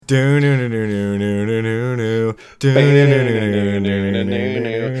So no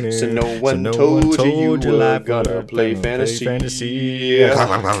one told you were gonna play fantasy.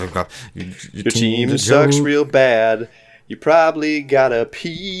 Your team sucks real bad. You probably gotta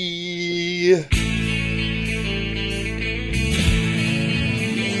pee.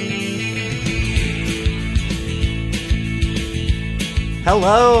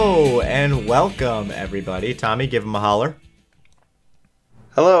 Hello and welcome, everybody. Tommy, give him a holler.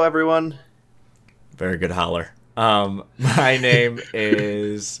 Hello, everyone. Very good holler. My name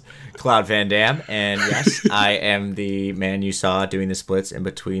is Cloud Van Dam, and yes, I am the man you saw doing the splits in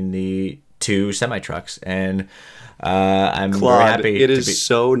between the two semi-trucks, and I'm Claude, very happy. it is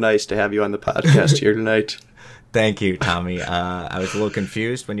so nice to have you on the podcast here tonight. Thank you, Tommy. I was a little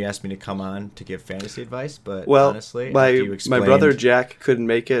confused when you asked me to come on to give fantasy advice, but Well, honestly, my brother Jack couldn't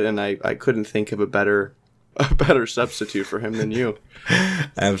make it, and I couldn't think of a better substitute for him than you.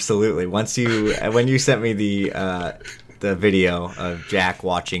 Absolutely. When you sent me the video of Jack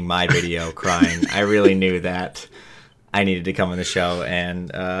watching my video crying, I really knew that I needed to come on the show,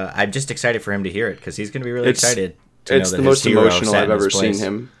 and I'm just excited for him to hear it because he's going to be really excited. It's the most emotional I've ever seen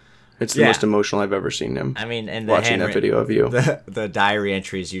him. It's the most emotional I've ever seen him. I mean, and watching that video of you, the diary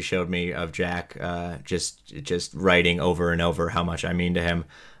entries you showed me of Jack, just writing over and over how much I mean to him.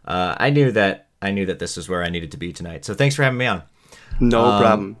 I knew that this is where I needed to be tonight. So thanks for having me on. No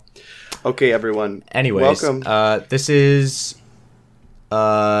problem. Okay, everyone. Anyways, welcome. This is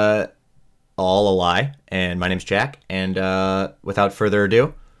all a lie, and my name's Jack. And without further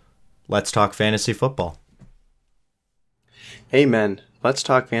ado, let's talk fantasy football. Amen. Let's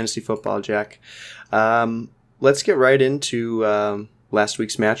talk fantasy football, Jack. Let's get right into last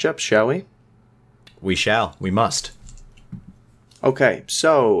week's matchup, shall we? We shall. We must. Okay,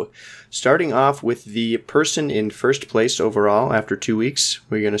 so starting off with the person in first place overall after 2 weeks,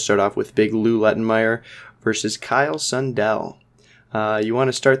 we're going to start off with Big Lou Lettenmeyer versus Kyle Sundell. You want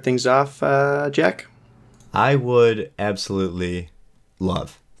to start things off, Jack? I would absolutely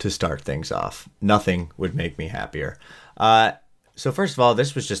love to start things off. Nothing would make me happier. So first of all,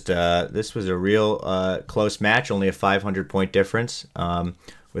 this was a real close match, only a 500-point difference,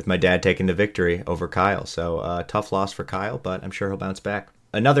 with my dad taking the victory over Kyle. So tough loss for Kyle, but I'm sure he'll bounce back.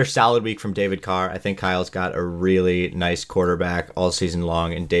 Another solid week from David Carr. I think Kyle's got a really nice quarterback all season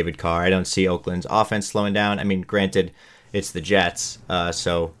long in David Carr. I don't see Oakland's offense slowing down. I mean, granted, it's the Jets,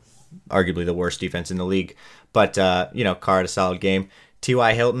 so arguably the worst defense in the league. But, Carr had a solid game.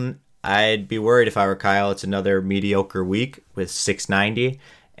 T.Y. Hilton, I'd be worried if I were Kyle. It's another mediocre week with 690.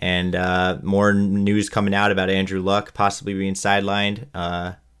 And more news coming out about Andrew Luck possibly being sidelined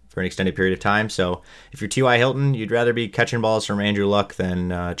for an extended period of time. So if you're T.Y. Hilton, you'd rather be catching balls from Andrew Luck than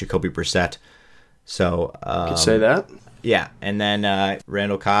Jacoby Brissett. So you could say that. Yeah, and then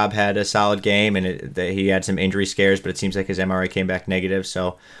Randall Cobb had a solid game, and he had some injury scares, but it seems like his MRI came back negative.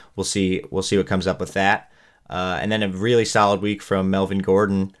 So we'll see what comes up with that. And then a really solid week from Melvin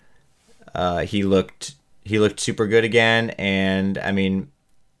Gordon. He looked super good again, and I mean,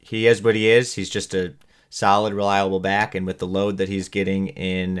 he is what he is. He's just a solid, reliable back, and with the load that he's getting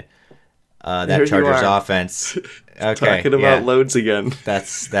in that Chargers offense, okay, talking about loads again.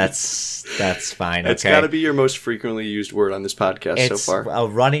 That's fine. It's got to be your most frequently used word on this podcast so far. A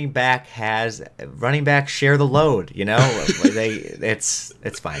running back share the load. It's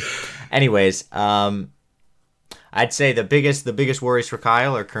fine. Anyways, I'd say the biggest worries for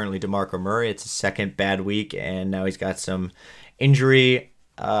Kyle are currently DeMarco Murray. It's his second bad week, and now he's got some injury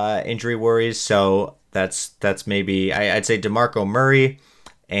worries. So that's maybe I'd say DeMarco Murray,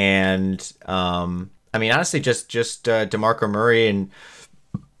 and honestly just DeMarco Murray and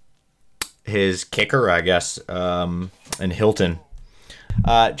his kicker, I guess, and Hilton.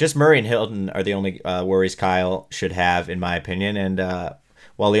 Just Murray and Hilton are the only worries Kyle should have, in my opinion. And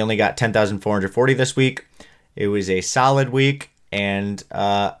while he only got 10,440 this week, it was a solid week, and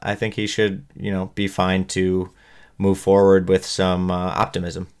I think he should, be fine to move forward with some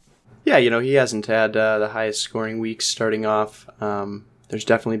optimism. Yeah, he hasn't had the highest scoring weeks starting off. There's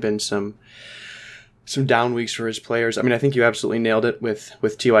definitely been some down weeks for his players. I mean, I think you absolutely nailed it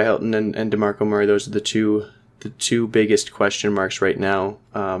with T.Y. Hilton and DeMarco Murray. Those are the two biggest question marks right now.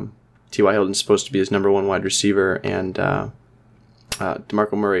 T.Y. Hilton's supposed to be his number one wide receiver, and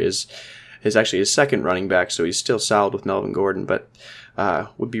DeMarco Murray is actually his second running back, so he's still solid with Melvin Gordon, but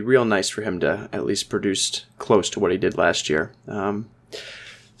would be real nice for him to at least produce close to what he did last year.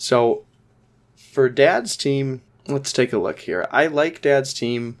 So for Dad's team, let's take a look here. I like Dad's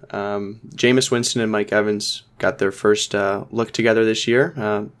team. Jameis Winston and Mike Evans got their first look together this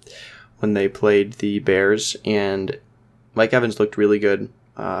year when they played the Bears, and Mike Evans looked really good.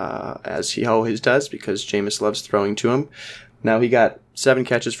 as he always does, because Jameis loves throwing to him. Now, he got 7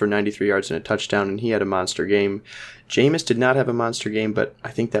 catches for 93 yards and a touchdown, and he had a monster game. Jameis did not have a monster game, but I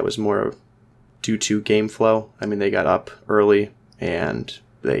think that was more due to game flow. I mean, they got up early, and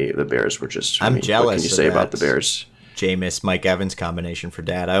the Bears were just... I'm jealous. What can you say about the Bears? Jameis, Mike Evans combination for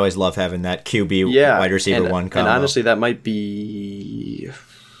Dad. I always love having that QB wide receiver one combo. And honestly, that might be...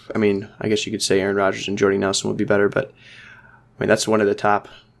 I mean, I guess you could say Aaron Rodgers and Jordy Nelson would be better, but I mean, that's one of the top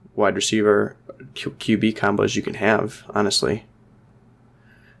wide receiver QB combos you can have, honestly.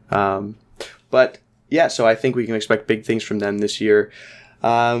 But yeah, so I think we can expect big things from them this year.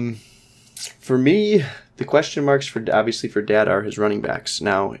 For me, the question marks obviously for Dad are his running backs.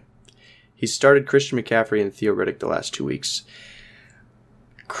 Now, he started Christian McCaffrey and Theo Riddick the last 2 weeks.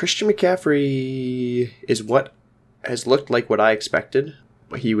 Christian McCaffrey is what has looked like what I expected.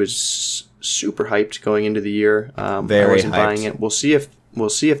 He was super hyped going into the year. I wasn't buying it. We'll see if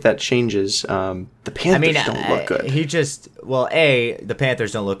that changes. The Panthers don't look good. The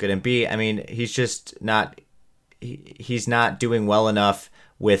Panthers don't look good, and B, I mean, he's just not. He's not doing well enough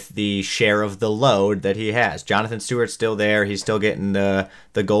with the share of the load that he has. Jonathan Stewart's still there. He's still getting the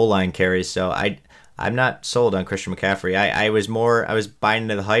goal line carries. So I'm not sold on Christian McCaffrey. I was buying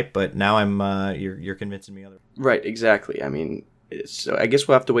into the hype, but now you're convincing me otherwise. Right, exactly. I mean, so I guess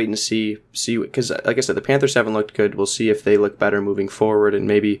we'll have to wait and see because, like I said, the Panthers haven't looked good. We'll see if they look better moving forward, and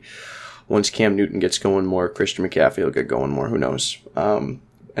maybe once Cam Newton gets going more, Christian McCaffrey will get going more. Who knows?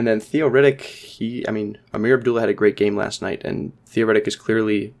 And then Theo Riddick, Amir Abdullah had a great game last night, and Theo Riddick is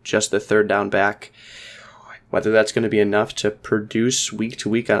clearly just the third down back. Whether that's going to be enough to produce week to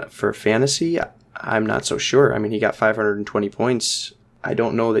week for fantasy, I'm not so sure. I mean, he got 520 points. I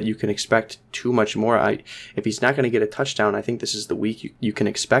don't know that you can expect too much more. If he's not going to get a touchdown, I think this is the week you can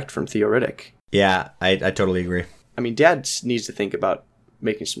expect from Theo Riddick. Yeah, I totally agree. I mean, Dad needs to think about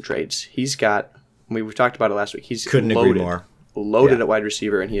making some trades. He's got, we've talked about it last week, couldn't agree more. Loaded at wide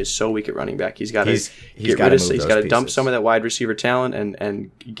receiver, and he is so weak at running back. He's got to dump some of that wide receiver talent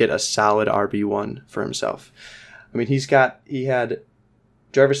and get a solid RB1 for himself. I mean, he had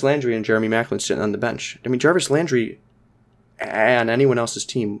Jarvis Landry and Jeremy Maclin sitting on the bench. I mean, Jarvis Landry and anyone else's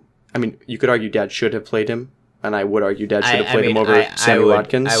team, I mean, you could argue Dad should have played him, and I would argue Dad should have played him over Sammy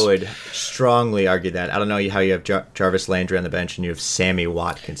Watkins. I would strongly argue that. I don't know how you have Jarvis Landry on the bench and you have Sammy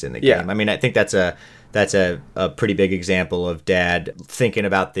Watkins in the game. I mean, I think that's a pretty big example of Dad thinking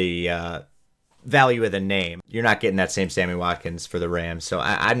about the value of the name. You're not getting that same Sammy Watkins for the Rams. So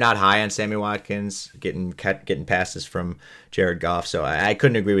I'm not high on Sammy Watkins getting passes from Jared Goff. So I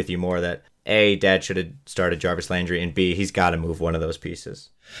couldn't agree with you more that A, Dad should have started Jarvis Landry, and B, he's got to move one of those pieces.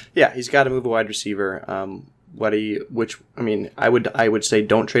 Yeah, he's got to move a wide receiver. I would say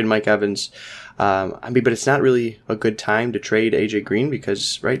don't trade Mike Evans. But it's not really a good time to trade AJ Green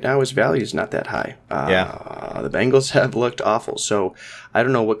because right now his value is not that high. The Bengals have looked awful, so I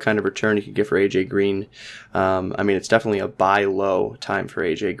don't know what kind of return you could get for AJ Green. It's definitely a buy low time for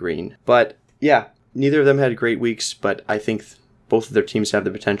AJ Green. But yeah, neither of them had great weeks, but I think both of their teams have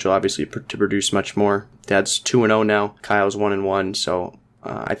the potential, obviously, to produce much more. Dad's 2-0 now. Kyle's 1-1, so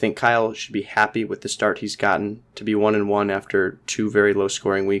I think Kyle should be happy with the start he's gotten. To be 1-1 after 2 very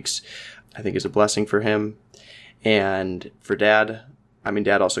low-scoring weeks, I think is a blessing for him. And for Dad,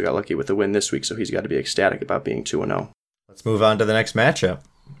 Dad also got lucky with the win this week, so he's got to be ecstatic about being 2-0. Let's move on to the next matchup.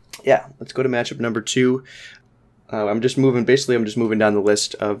 Yeah, let's go to matchup number 2. I'm just moving down the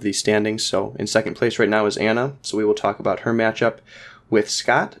list of the standings. So in second place right now is Anna. So we will talk about her matchup with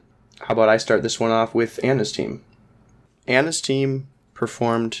Scott. How about I start this one off with Anna's team? Anna's team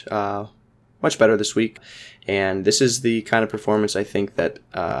performed much better this week. And this is the kind of performance I think that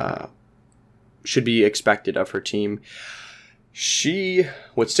should be expected of her team.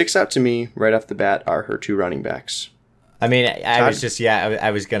 What sticks out to me right off the bat are her 2 running backs. I was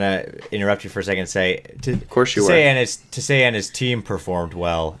going to interrupt you for a second and say, of course you were. To say Anna's team performed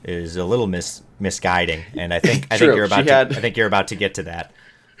well is a little misguiding, and I think you're about to get to that.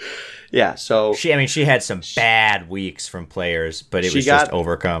 Yeah, so she had some bad weeks from players, but it was just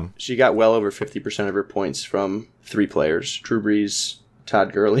overcome. She got well over 50% of her points from 3 players: Drew Brees,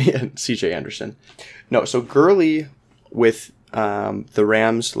 Todd Gurley, and CJ Anderson. No, so Gurley with the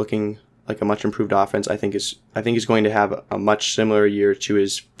Rams looking like a much improved offense, I think is going to have a much similar year to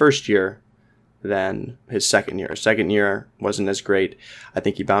his first year than his second year. His second year wasn't as great. I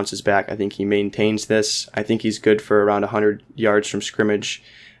think he bounces back. I think he maintains this. I think he's good for around 100 yards from scrimmage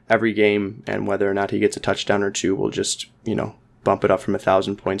every game, and whether or not he gets a touchdown or 2 will just, bump it up from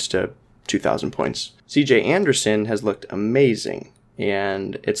 1,000 points to 2,000 points. CJ Anderson has looked amazing,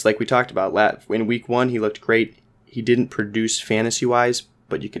 and it's like we talked about. In week 1, he looked great. He didn't produce fantasy-wise,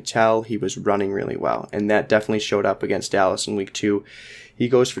 but you could tell he was running really well. And that definitely showed up against Dallas in week 2. He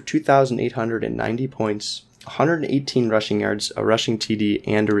goes for 2,890 points, 118 rushing yards, a rushing TD,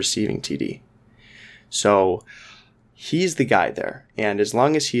 and a receiving TD. So he's the guy there. And as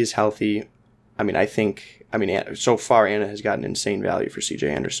long as he is healthy, so far Anna has gotten insane value for CJ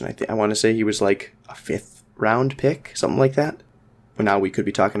Anderson. I want to say he was like a 5th round pick, something like that. But now we could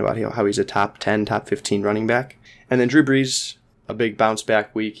be talking about how he's a top 10, top 15 running back. And then Drew Brees, a big bounce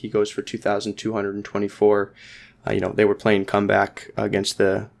back week. He goes for 2,224. They were playing comeback against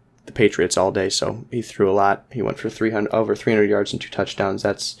the Patriots all day, so he threw a lot. He went for over 300 yards and 2 touchdowns.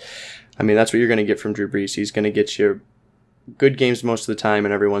 That's what you're going to get from Drew Brees. He's going to get you good games most of the time,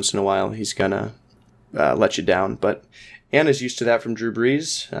 and every once in a while he's going to let you down. But Anna's used to that from Drew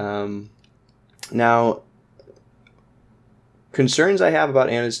Brees. Now, concerns I have about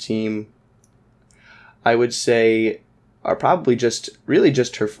Anna's team, I would say, are probably just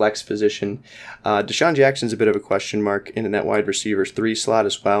her flex position. Deshaun Jackson's a bit of a question mark in that wide receiver 3 slot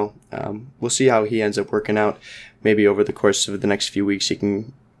as well. We'll see how he ends up working out. Maybe over the course of the next few weeks he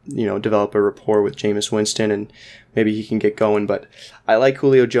can, develop a rapport with Jameis Winston and maybe he can get going. But I like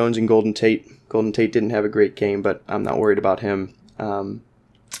Julio Jones and Golden Tate. Golden Tate didn't have a great game, but I'm not worried about him.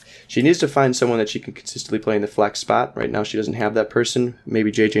 She needs to find someone that she can consistently play in the flex spot. Right now she doesn't have that person.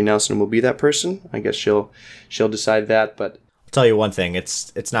 Maybe J.J. Nelson will be that person. I guess she'll decide that. But I'll tell you one thing.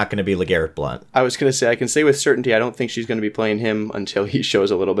 It's not going to be LeGarrette Blount. I was going to say, I can say with certainty I don't think she's going to be playing him until he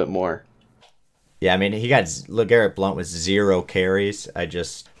shows a little bit more. Yeah, he got LeGarrette Blount with 0 carries.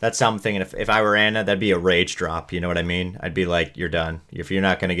 That's something. And if I were Anna, that'd be a rage drop. You know what I mean? I'd be like, you're done. If you're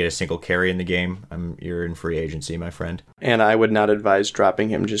not going to get a single carry in the game, you're in free agency, my friend. And I would not advise dropping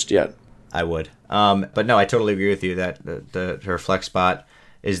him just yet. I would. But no, I totally agree with you that her flex spot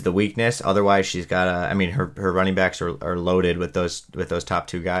is the weakness. Otherwise, she's got her running backs are loaded with those top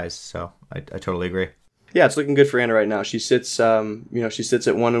 2 guys. So I totally agree. Yeah, it's looking good for Anna right now. She sits, she sits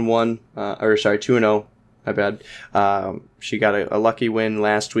at 1-1, 2-0. My bad. She got a lucky win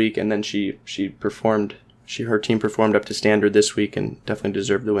last week, and then her team performed up to standard this week, and definitely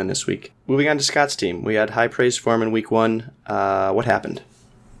deserved the win this week. Moving on to Scott's team, we had high praise for him in week 1. What happened?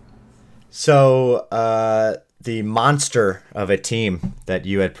 So the monster of a team that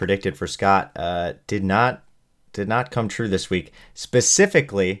you had predicted for Scott did not come true this week.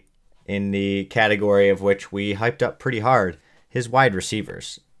 Specifically, in the category of which we hyped up pretty hard, his wide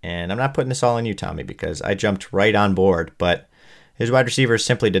receivers. And I'm not putting this all on you, Tommy, because I jumped right on board, but his wide receivers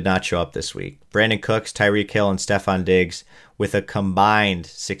simply did not show up this week. Brandon Cooks, Tyreek Hill, and Stephon Diggs with a combined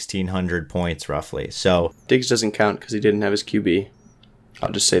 1,600 points, roughly. So Diggs doesn't count because he didn't have his QB.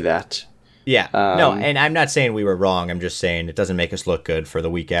 I'll just say that. Yeah. No, and I'm not saying we were wrong. I'm just saying it doesn't make us look good for the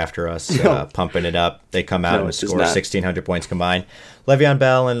week after us pumping it up. They come out and score 1,600 points combined. Le'Veon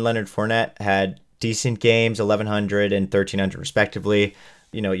Bell and Leonard Fournette had decent games, 1,100 and 1,300 respectively.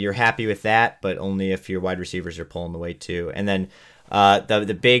 You're happy with that, but only if your wide receivers are pulling the weight too. And then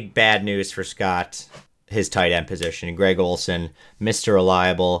the big bad news for Scott, his tight end position, Greg Olsen, Mr.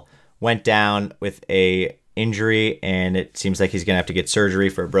 Reliable, went down with a injury, and it seems like he's going to have to get surgery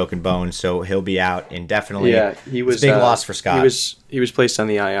for a broken bone, so he'll be out indefinitely. Yeah, he was it's a big loss for Scott. He was placed on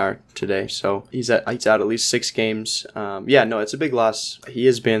the IR today, so he's out at least 6 games. It's a big loss. He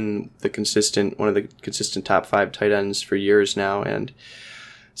has been one of the consistent top 5 tight ends for years now, and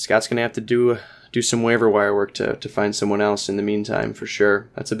Scott's going to have to do some waiver wire work to find someone else in the meantime, for sure.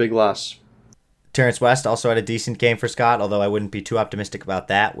 That's a big loss. Terrence West also had a decent game for Scott, although I wouldn't be too optimistic about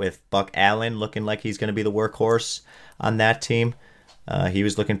that, with Buck Allen looking like he's going to be the workhorse on that team. He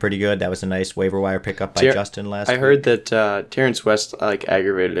was looking pretty good. That was a nice waiver wire pickup by Justin last week. I heard that Terrence West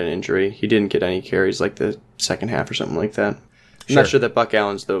aggravated an injury. He didn't get any carries the second half or something like that. I'm not sure that Buck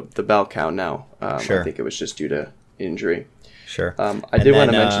Allen's the bell cow now. Sure. I think it was just due to injury. Sure. I did want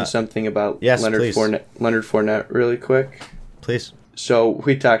to mention something about Leonard Fournette really quick. Please. So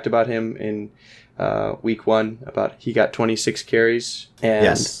we talked about him in week 1 about he got 26 carries,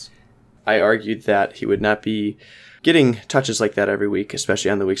 and I argued that he would not be getting touches like that every week,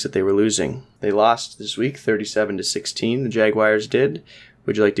 especially on the weeks that they were losing. They lost this week 37-16. The Jaguars did.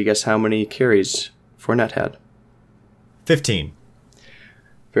 Would you like to guess how many carries Fournette had? 15.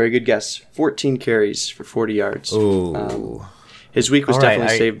 Very good guess. 14 carries for 40 yards. Ooh. His week was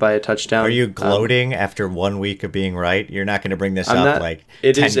definitely saved by a touchdown. Are you gloating after 1 week of being right? You're not going to bring this up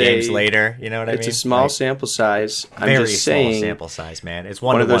 10 games later. You know what I mean? It's a small sample size. Very small sample size, man. It's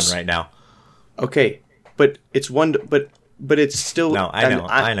 1-1 right now. Okay, but it's but it's still. No,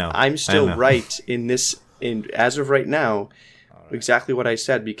 I know. I'm still right in this. As of right now, exactly what I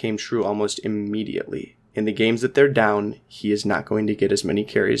said became true almost immediately. in the games that they're down, he is not going to get as many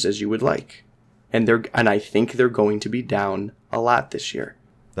carries as you would like. And I think they're going to be down a lot this year.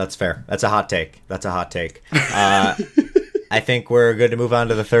 That's fair. That's a hot take. I think we're good to move on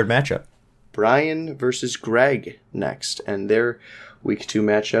to the third matchup. Brian versus Greg next, and their week 2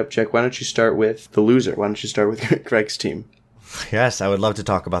 matchup. Jack, why don't you start with the loser? Why don't you start with Greg's team? Yes, I would love to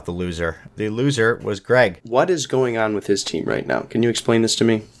talk about the loser. The loser was Greg. What is going on with his team right now? Can you explain this to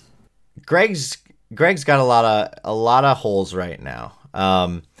me? Greg's got a lot of holes right now.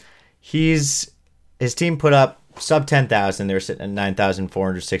 His team put up sub 10,000. They're sitting at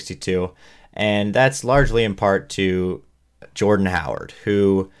 9,462, and that's largely in part to Jordan Howard,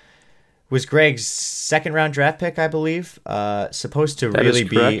 who was Greg's second round draft pick, I believe. Supposed to really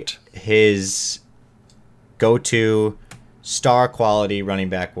be his go-to star quality running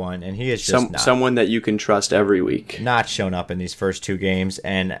back one, and he is just someone that you can trust every week. Not shown up in these first 2 games,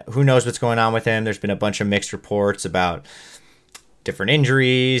 and who knows what's going on with him. There's been a bunch of mixed reports about different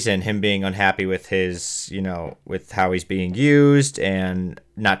injuries and him being unhappy with his, with how he's being used and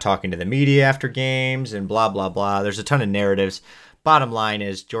not talking to the media after games and blah, blah, blah. There's a ton of narratives. Bottom line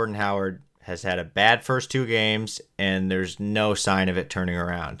is Jordan Howard has had a bad first 2 games, and there's no sign of it turning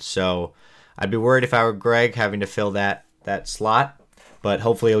around. So I'd be worried if I were Greg having to fill that slot, but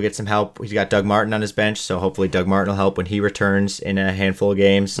hopefully he'll get some help. He's got Doug Martin on his bench, so hopefully Doug Martin will help when he returns in a handful of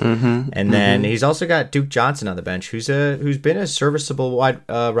games. And then he's also got Duke Johnson on the bench, who's been a serviceable wide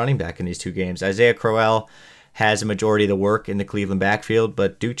running back in these 2 games. Isaiah Crowell has a majority of the work in the Cleveland backfield,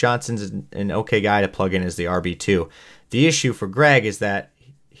 but Duke Johnson's an okay guy to plug in as the RB2. The issue for Greg is that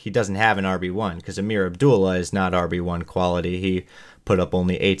he doesn't have an RB1 because Amir Abdullah is not RB1 quality. He put up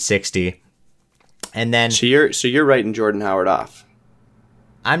only 860. And then so you're writing Jordan Howard off.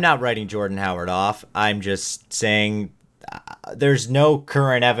 I'm not writing Jordan Howard off. I'm just saying there's no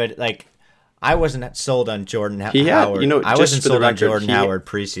current evidence. Like, I wasn't sold on Jordan Howard. I wasn't sold on Jordan Howard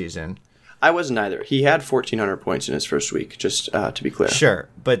preseason. I wasn't either. He had 1,400 points in his first week, just to be clear. Sure,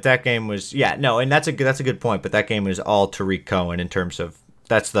 but that game was and that's a good point. But that game was all Tariq Cohen in terms of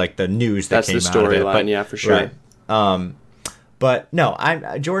that's like the news that came out of it. That's the storyline, yeah, for sure. Right. But no,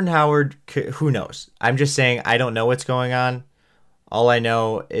 I'm Jordan Howard. Who knows? I'm just saying I don't know what's going on. All I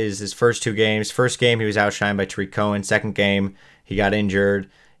know is his first 2 games. First game, he was outshined by Tariq Cohen. Second game, he got injured.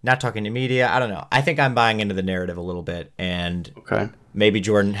 Not talking to media. I don't know. I think I'm buying into the narrative a little bit. And maybe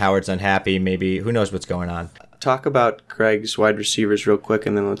Jordan Howard's unhappy. Maybe who knows what's going on. Talk about Greg's wide receivers real quick,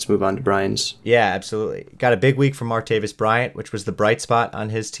 and then let's move on to Brian's. Yeah, absolutely. Got a big week from Martavis Bryant, which was the bright spot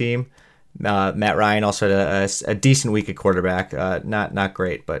on his team. Matt Ryan also had a decent week at quarterback. Not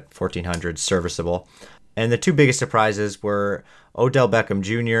great, but 1,400 serviceable. And the 2 biggest surprises were Odell Beckham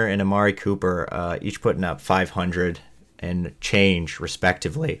Jr. and Amari Cooper, each putting up 500 and change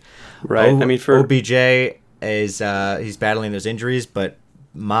respectively. Right. For OBJ is he's battling those injuries, but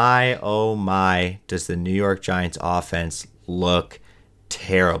my, does the New York Giants offense look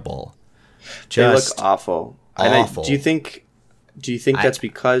terrible? They look awful. Awful. Do you think that's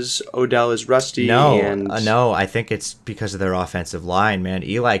because Odell is rusty? No, I think it's because of their offensive line, man.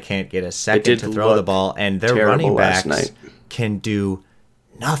 Eli can't get a second to throw the ball, and their running backs can do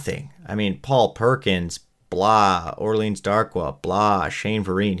nothing. I mean, Paul Perkins, blah. Orleans Darkwa, blah. Shane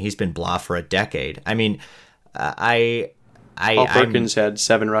Vereen, he's been blah for a decade. I mean, Paul Perkins had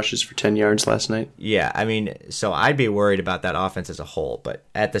 7 rushes for 10 yards last night. Yeah, I mean, so I'd be worried about that offense as a whole, but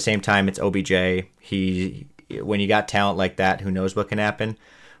at the same time, it's OBJ. When you got talent like that, who knows what can happen?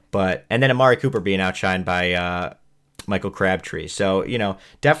 And then Amari Cooper being outshined by Michael Crabtree. So,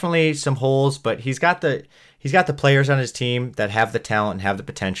 definitely some holes, but he's got the players on his team that have the talent and have the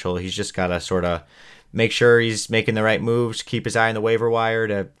potential. He's just got to sort of make sure he's making the right moves, keep his eye on the waiver wire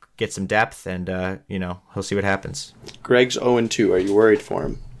to get some depth, and he'll see what happens. Greg's 0-2. Are you worried for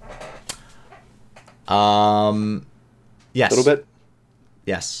him? Yes. A little bit?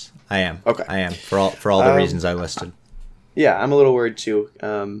 Yes. I am. Okay. I am for all the reasons I listed. Yeah, I'm a little worried too.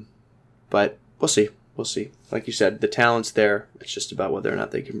 But we'll see. Like you said, the talent's there. It's just about whether or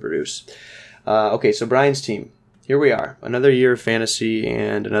not they can produce. Okay, so Brian's team. Here we are. Another year of fantasy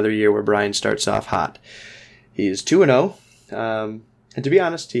and another year where Brian starts off hot. He's 2-0. And to be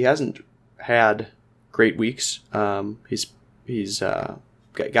honest, he hasn't had great weeks. He's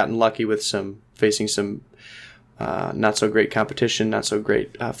gotten lucky with facing some not so great competition, not so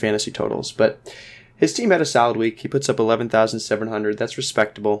great fantasy totals. But his team had a solid week. He puts up 11,700. That's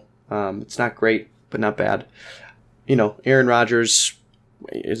respectable. It's not great, but not bad. Aaron Rodgers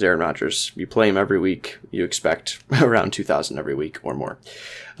is Aaron Rodgers. You play him every week. You expect around 2,000 every week or more.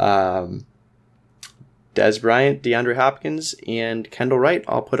 Des Bryant, DeAndre Hopkins, and Kendall Wright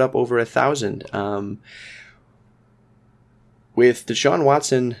all put up over 1,000. With Deshaun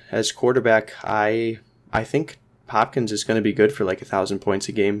Watson as quarterback, I think Hopkins is going to be good for like 1,000 points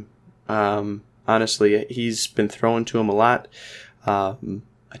a game. Honestly, he's been thrown to him a lot.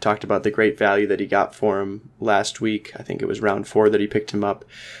 I talked about the great value that he got for him last week. I think it was round 4 that he picked him up.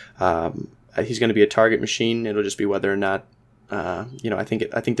 He's going to be a target machine. It'll just be whether or not, I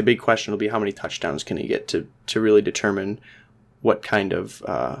think the big question will be how many touchdowns can he get to really determine what kind of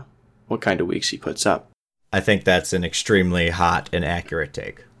weeks he puts up. I think that's an extremely hot and accurate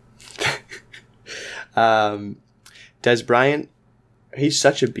take. Des Bryant, he's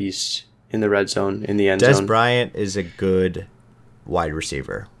such a beast in the red zone, in the end zone. Des Bryant is a good wide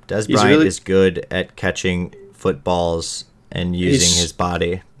receiver. Des Bryant is good at catching footballs and using his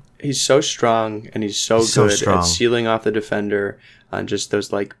body. He's so strong, and he's so good at sealing off the defender on just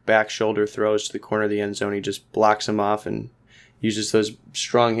those like back shoulder throws to the corner of the end zone. He just blocks him off and uses those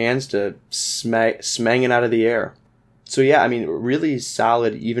strong hands to smang it out of the air. So yeah, I mean, really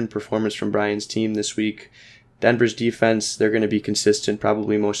solid, even performance from Brian's team this week. Denver's defense, they're going to be consistent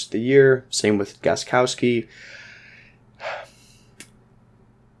probably most of the year. Same with Gostkowski.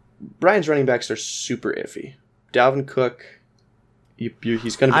 Brian's running backs are super iffy. Dalvin Cook,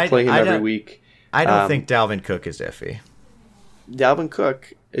 he's going to play him every week. I don't think Dalvin Cook is iffy. Dalvin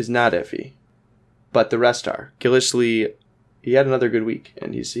Cook is not iffy, but the rest are. Gillislee, he had another good week,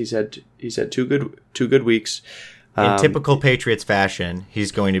 and he's had two good weeks. In typical Patriots fashion,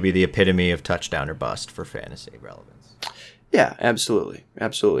 he's going to be the epitome of touchdown or bust for fantasy relevance. Yeah, absolutely.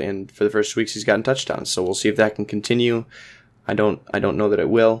 And for the first 2 weeks, he's gotten touchdowns, so we'll see if that can continue. I don't know that it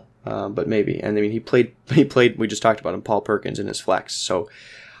will, but maybe. And I mean, he played. We just talked about him, Paul Perkins in his flex. So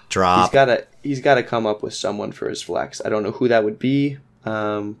drop. He's got to come up with someone for his flex. I don't know who that would be,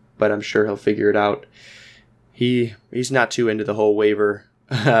 but I'm sure he'll figure it out. He's not too into the whole waiver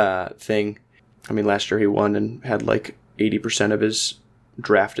thing. I mean, last year he won and had like 80% of his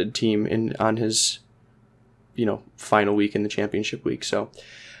drafted team on his, final week in the championship week. So,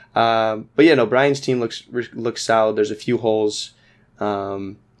 but yeah, no, Brian's team looks solid. There's a few holes.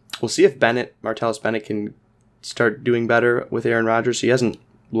 We'll see if Martellus Bennett can start doing better with Aaron Rodgers. He hasn't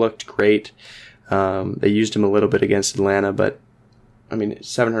looked great. They used him a little bit against Atlanta, but I mean,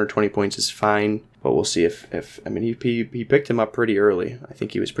 720 points is fine. But we'll see if he picked him up pretty early. I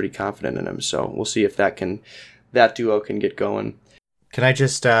think he was pretty confident in him. So we'll see if that duo can get going. Can I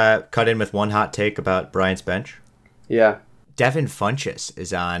just cut in with one hot take about Brian's bench? Yeah. Devin Funchess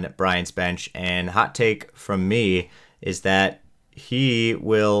is on Brian's bench, and hot take from me is that he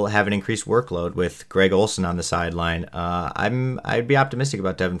will have an increased workload with Greg Olsen on the sideline. I'd be optimistic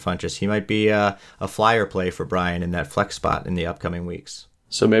about Devin Funchess. He might be a flyer play for Brian in that flex spot in the upcoming weeks.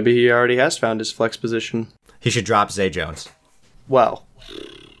 So maybe he already has found his flex position. He should drop Zay Jones. Well,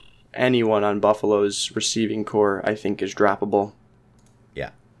 anyone on Buffalo's receiving core, I think, is droppable. Yeah.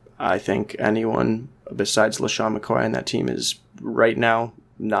 I think anyone besides LaShawn McCoy on that team is, right now,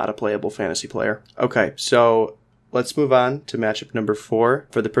 not a playable fantasy player. Okay, so let's move on to matchup number 4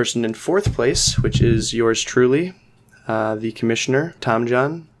 for the person in 4th place, which is yours truly, the commissioner, Tom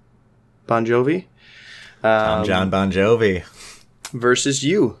John Bon Jovi. Tom John Bon Jovi. Versus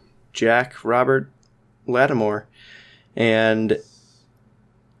you, Jack Robert Lattimore. And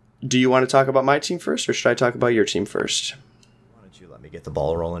do you want to talk about my team first, or should I talk about your team first? Why don't you let me get the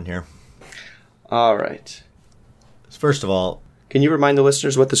ball rolling here? All right. First of all, can you remind the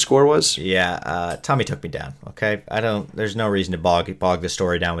listeners what the score was? Yeah, Tommy took me down, okay? There's no reason to bog the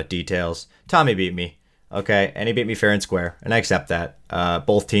story down with details. Tommy beat me, okay? And he beat me fair and square, and I accept that.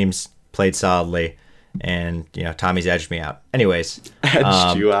 Both teams played solidly. And, Tommy's edged me out. Anyways.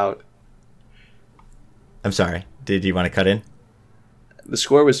 Edged you out. I'm sorry. Did you want to cut in? The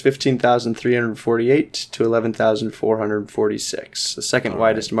score was 15,348 to 11,446. The second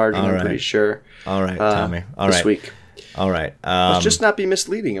widest margin, I'm pretty sure. All right, Tommy. This week. All right. Let's just not be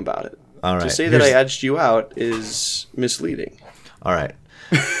misleading about it. All right. To say that I edged you out is misleading. All right.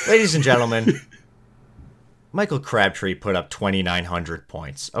 Ladies and gentlemen, Michael Crabtree put up 2,900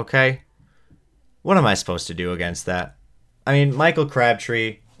 points, okay? What am I supposed to do against that? I mean, Michael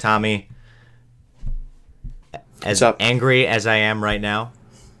Crabtree, Tommy, as angry as I am right now,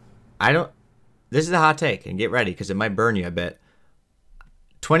 this is a hot take, and get ready because it might burn you a bit.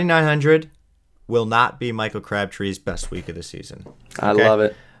 2,900 will not be Michael Crabtree's best week of the season. Okay? I love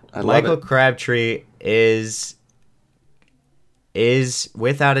it. Michael Crabtree is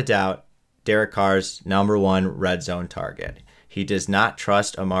without a doubt Derek Carr's number 1 red zone target. He does not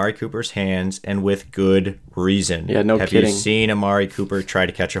trust Amari Cooper's hands, and with good reason. Yeah, no kidding. Have you seen Amari Cooper try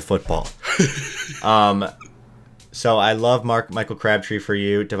to catch a football? So I love Michael Crabtree for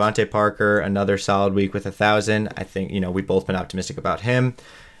you. Devontae Parker, another solid week with 1,000. I think, we've both been optimistic about him.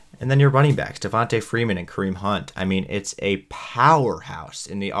 And then your running backs, Devontae Freeman and Kareem Hunt. I mean, it's a powerhouse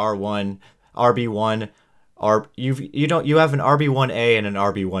in the RB1. You have an RB1A and an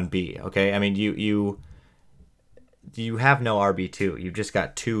RB1B. Okay, I mean you have no RB2. You've just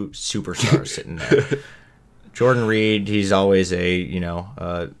got two superstars sitting there. Jordan Reed, he's always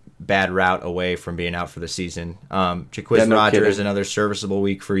a bad route away from being out for the season. Jaquiz Rodgers, another serviceable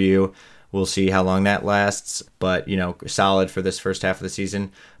week for you. We'll see how long that lasts, but solid for this first half of the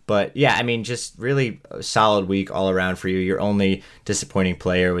season. But yeah, I mean, just really a solid week all around for you. Your only disappointing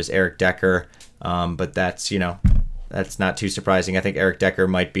player was Eric Decker, but that's not too surprising. I think Eric Decker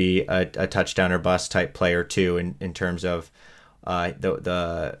might be a touchdown or bust type player too, in terms of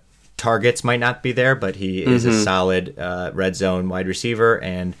the targets might not be there, but he is a solid red zone wide receiver,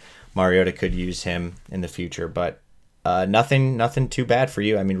 and Mariota could use him in the future. But nothing too bad for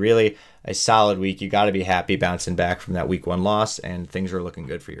you. I mean, really a solid week. You got to be happy bouncing back from that week 1 loss, and things are looking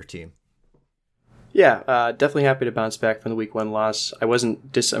good for your team. Yeah, definitely happy to bounce back from the week 1 loss. I was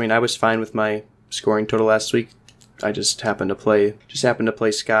fine with my scoring total last week. I just happened to play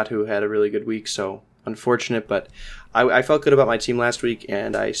Scott, who had a really good week. So unfortunate, but I felt good about my team last week,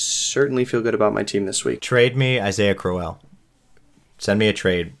 and I certainly feel good about my team this week. Trade me Isaiah Crowell. Send me a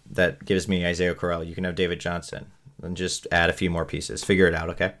trade that gives me Isaiah Crowell. You can have David Johnson. And just add a few more pieces. Figure it out,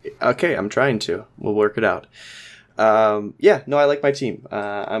 okay? Okay, I'm trying to. We'll work it out. I like my team.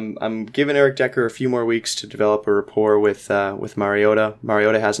 I'm giving Eric Decker a few more weeks to develop a rapport with Mariota.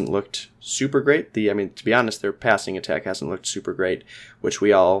 Mariota hasn't looked super great. To be honest, their passing attack hasn't looked super great, which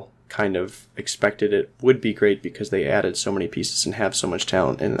we all kind of expected it would be great because they added so many pieces and have so much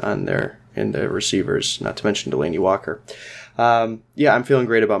talent in the receivers, not to mention Delaney Walker. I'm feeling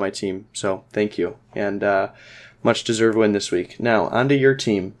great about my team, so thank you. And much deserved win this week. Now, onto your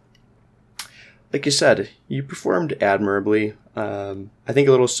team. Like you said, you performed admirably. I think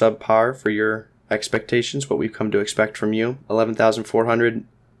a little subpar for your expectations, what we've come to expect from you. 11,400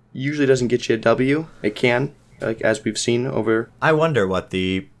 usually doesn't get you a W. It can, as we've seen over. I wonder what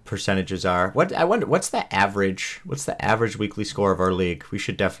the percentages are. What's the average weekly score of our league? We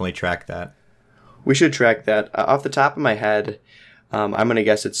should definitely track that. We should track that. Off the top of my head, I'm going to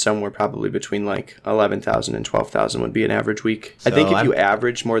guess it's somewhere probably between 11,000 and 12,000 would be an average week. So I think if you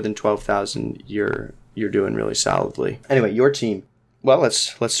average more than 12,000, you're doing really solidly. Anyway, your team. Well,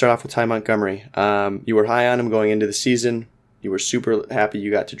 let's start off with Ty Montgomery. You were high on him going into the season. You were super happy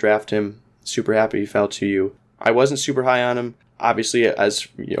you got to draft him. Super happy he fell to you. I wasn't super high on him. Obviously, as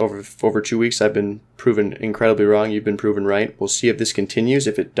over 2 weeks, I've been proven incredibly wrong. You've been proven right. We'll see if this continues.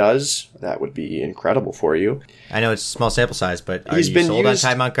 If it does, that would be incredible for you. I know it's a small sample size, but are you sold on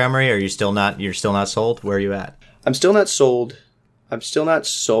Ty Montgomery? Or are you still not? You're still not sold? Where are you at? I'm still not sold. I'm still not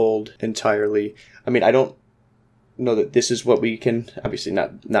sold entirely. I mean, I don't know that this is what we can. Obviously,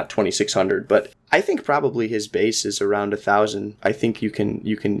 not 2,600, but I think probably his base is around 1,000. I think you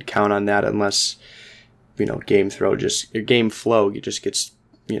can count on that unless game flow just gets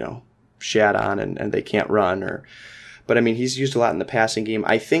shat on and they can't run but I mean he's used a lot in the passing game.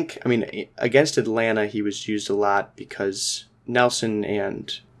 I think against Atlanta he was used a lot because Nelson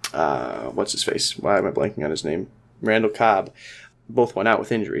and what's his face? Why am I blanking on his name? Randall Cobb both went out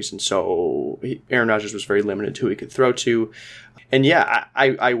with injuries, and so Aaron Rodgers was very limited to who he could throw to. And yeah,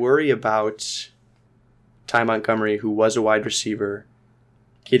 I worry about Ty Montgomery, who was a wide receiver,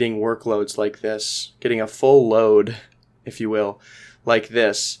 getting workloads like this, getting a full load, if you will, like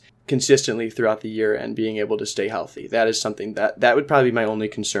this, consistently throughout the year and being able to stay healthy. That is something that would probably be my only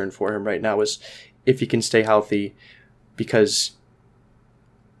concern for him right now, is if he can stay healthy, because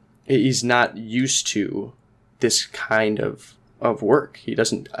he's not used to this kind of work.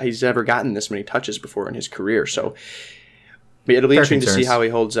 He's never gotten this many touches before in his career. So it'll be interesting to see how he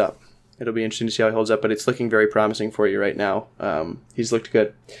holds up. But it's looking very promising for you right now. He's looked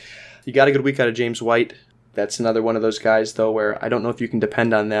good. You got a good week out of James White. That's another one of those guys, though, where I don't know if you can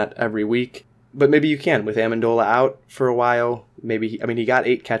depend on that every week. But maybe you can with Amendola out for a while. He got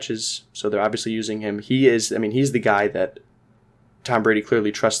 8 catches, so they're obviously using him. He's the guy that Tom Brady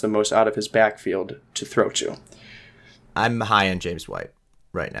clearly trusts the most out of his backfield to throw to. I'm high on James White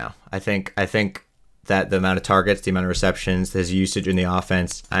right now. I think that the amount of targets, the amount of receptions, his usage in the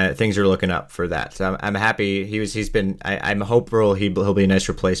offense, things are looking up for that. So I'm happy. I'm hopeful he'll be a nice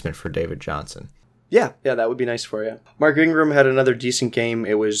replacement for David Johnson. Yeah, that would be nice for you. Mark Ingram had another decent game.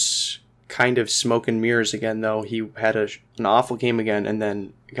 It was kind of smoke and mirrors again, though. He had an awful game again and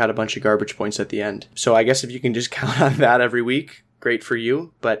then got a bunch of garbage points at the end. So I guess if you can just count on that every week, great for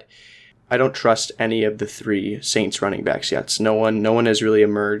you. But I don't trust any of the three Saints running backs yet. So no one has really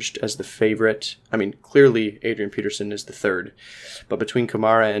emerged as the favorite. I mean, clearly Adrian Peterson is the third, but between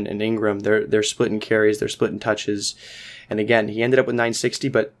Kamara and Ingram, they're splitting carries, they're splitting touches. And again, he ended up with 960,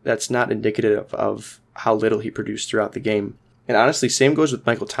 but that's not indicative of how little he produced throughout the game. And honestly, same goes with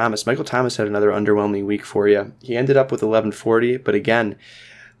Michael Thomas. Michael Thomas had another underwhelming week for you. He ended up with 1140, but again,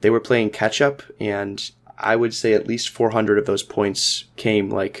 they were playing catch up, and I would say at least 400 of those points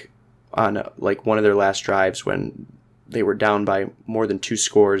came on one of their last drives when they were down by more than 2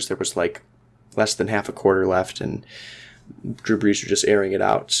 scores. There was less than half a quarter left, and Drew Brees was just airing it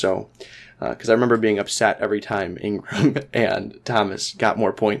out. So, because I remember being upset every time Ingram and Thomas got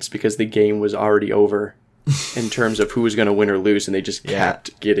more points because the game was already over in terms of who was going to win or lose, and they just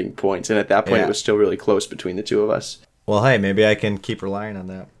kept getting points. And at that point, it was still really close between the two of us. Well, hey, maybe I can keep relying on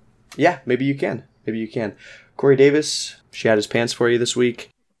that. Yeah, maybe you can. Corey Davis, shat his pants for you this week.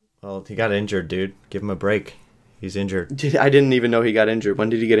 Well, he got injured, dude. Give him a break. He's injured. I didn't even know he got injured. When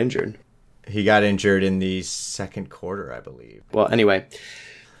did he get injured? He got injured in the second quarter, I believe. Well, anyway,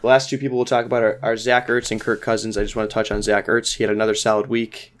 the last two people we'll talk about are Zach Ertz and Kirk Cousins. I just want to touch on Zach Ertz. He had another solid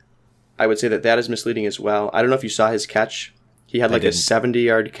week. I would say that is misleading as well. I don't know if you saw his catch. He had a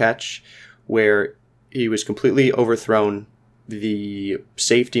 70-yard catch where he was completely overthrown. The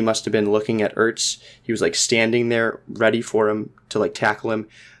safety must have been looking at Ertz. He was standing there ready for him to tackle him.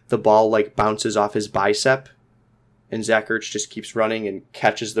 The ball bounces off his bicep, and Zach Ertz just keeps running and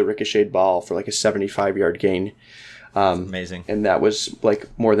catches the ricocheted ball for a 75-yard gain. Amazing. And that was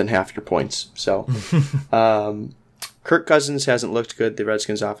more than half your points. So Kirk Cousins hasn't looked good. The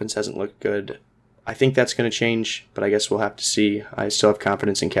Redskins offense hasn't looked good. I think that's going to change, but I guess we'll have to see. I still have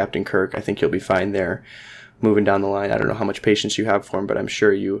confidence in Captain Kirk. I think he'll be fine there moving down the line. I don't know how much patience you have for him, but I'm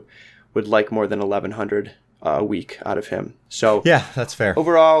sure you would like more than 1,100 a week out of him. So yeah, that's fair.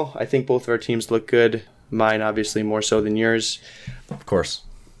 Overall, I think both of our teams look good. Mine obviously more so than yours. Of course.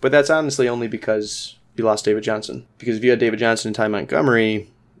 But that's honestly only because you lost David Johnson. Because if you had David Johnson and Ty Montgomery,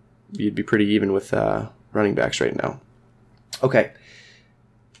 you'd be pretty even with running backs right now. Okay.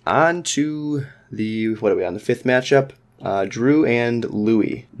 On to the fifth matchup? Drew and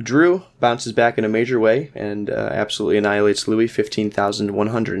Louis. Drew bounces back in a major way and absolutely annihilates Louis,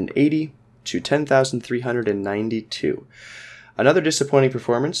 15,180 to 10,392. Another disappointing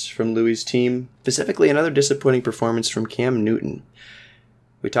performance from Louis' team, specifically another disappointing performance from Cam Newton.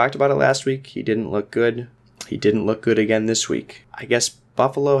 We talked about it last week. He didn't look good. He didn't look good again this week. I guess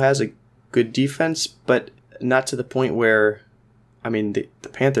Buffalo has a good defense, but not to the point where, the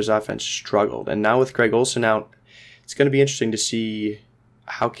Panthers' offense struggled. And now with Greg Olsen out, it's going to be interesting to see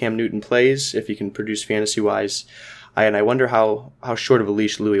how Cam Newton plays, if he can produce fantasy-wise. And I wonder how short of a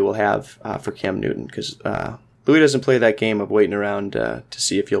leash Louis will have for Cam Newton, because Louis doesn't play that game of waiting around to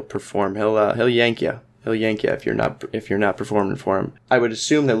see if you'll perform. He'll yank you. He'll yank you if you're not performing for him. I would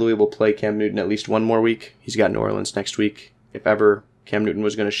assume that Louis will play Cam Newton at least one more week. He's got New Orleans next week. If ever Cam Newton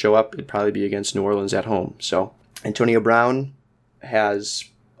was going to show up, it'd probably be against New Orleans at home. So Antonio Brown has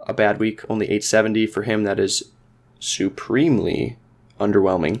a bad week, only 870 for him. That is supremely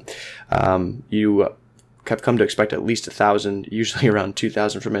underwhelming. You have come to expect at least 1,000, usually around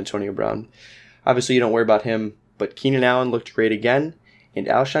 2,000 from Antonio Brown. Obviously, you don't worry about him, but Keenan Allen looked great again, and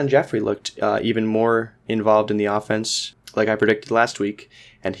Alshon Jeffrey looked even more involved in the offense, like I predicted last week.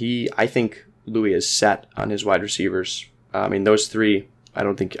 And I think Louis is set on his wide receivers. Those three,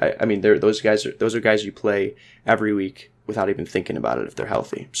 those are guys you play every week without even thinking about it if they're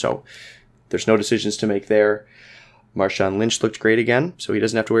healthy. So there's no decisions to make there. Marshawn Lynch looked great again, so he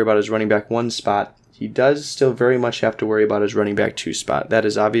doesn't have to worry about his running back 1 spot. He does still very much have to worry about his running back 2 spot. That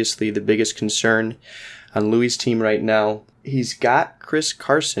is obviously the biggest concern on Louis' team right now. He's got Chris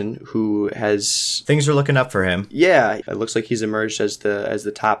Carson, who has... Things are looking up for him. Yeah, it looks like he's emerged as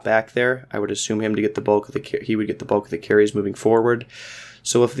the top back there. I would assume him to get he would get the bulk of the carries moving forward.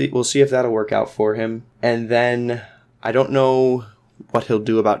 So we'll see if that'll work out for him. And then I don't know what he'll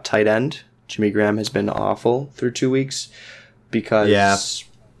do about tight end. Jimmy Graham has been awful through 2 weeks because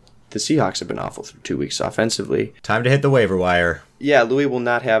the Seahawks have been awful through 2 weeks offensively. Time to hit the waiver wire. Yeah, Louis will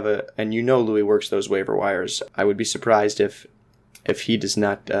not have and Louis works those waiver wires. I would be surprised if he does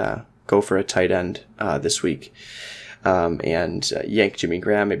not go for a tight end this week and yank Jimmy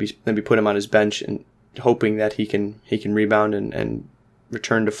Graham. Maybe put him on his bench and hoping that he can rebound and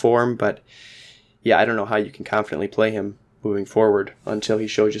return to form. But yeah, I don't know how you can confidently play him moving forward until he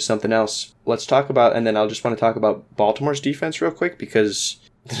shows you something else. Let's talk about, and then I'll just want to talk about Baltimore's defense real quick, because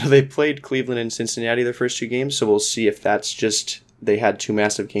they played Cleveland and Cincinnati their first 2 games, so we'll see if that's just they had 2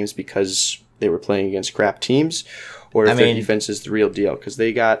 massive games because they were playing against crap teams, or if their defense is the real deal, because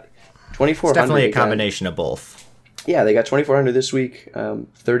they got It's 2,400. definitely a combination of both. Yeah, they got 2,400 this week,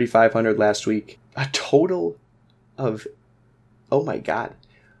 3,500 last week. A total of, oh my God.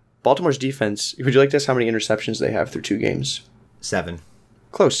 Baltimore's defense, would you like to guess how many interceptions they have through 2 games? 7.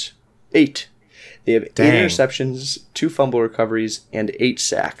 Close. 8. They have Dang. 8 interceptions, 2 fumble recoveries, and 8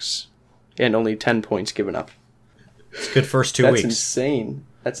 sacks. And only 10 points given up. It's good first 2 That's weeks. insane.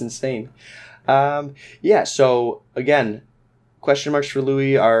 That's insane. Yeah, so again, question marks for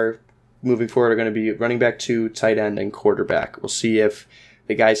Louis are moving forward are going to be running back 2, tight end, and quarterback. We'll see if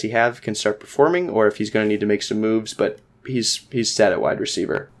the guys he have can start performing or if he's going to need to make some moves, but he's set at wide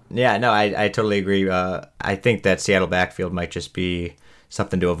receiver. Yeah, no, I totally agree. I think that Seattle backfield might just be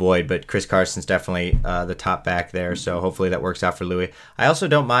something to avoid, but Chris Carson's definitely the top back there, so hopefully that works out for Louis. I also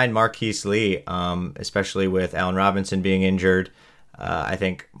don't mind Marquise Lee, especially with Allen Robinson being injured. I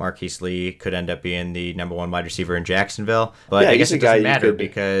think Marquise Lee could end up being the number 1 wide receiver in Jacksonville, but I guess it doesn't matter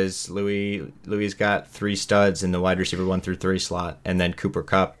because Louis's got 3 studs in the wide receiver 1 through 3 slot, and then Cooper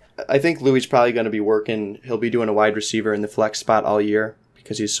Kupp. I think Louis probably going to be working. He'll be doing a wide receiver in the flex spot all year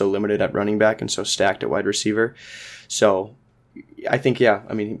because he's so limited at running back and so stacked at wide receiver. So I think, yeah,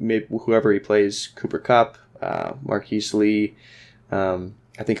 I mean, maybe whoever he plays, Cooper Kupp, Marquise Lee, I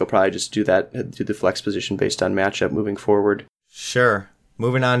think he'll probably just do the flex position based on matchup moving forward. Sure.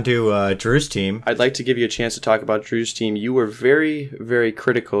 Moving on to Drew's team. I'd like to give you a chance to talk about Drew's team. You were very, very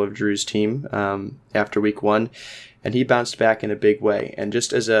critical of Drew's team after week 1, and he bounced back in a big way. And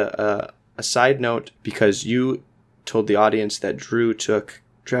just as a side note, because you told the audience that Drew took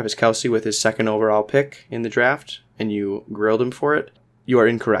Travis Kelce with his 2nd overall pick in the draft, and you grilled him for it, you are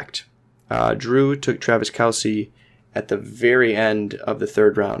incorrect. Drew took Travis Kelce at the very end of the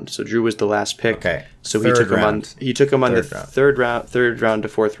 3rd round. So Drew was the last pick. Okay. So he took him on the third round to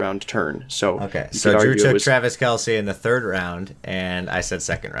 4th round turn. So okay. So Drew took Travis Kelce in the 3rd round, and I said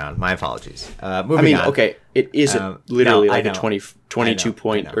 2nd round. My apologies. Moving on. Okay, it is literally like a 22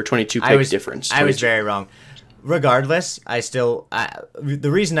 point or 22 pick difference. I was very wrong. Regardless, the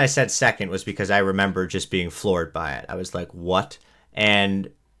reason I said 2nd was because I remember just being floored by it. I was like, what? And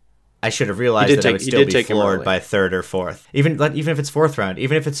I should have realized that I would still be floored by 3rd or 4th. Even if it's 4th round,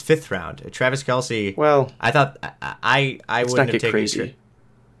 even if it's 5th round. Travis Kelce, well, I thought I wouldn't have taken crazy.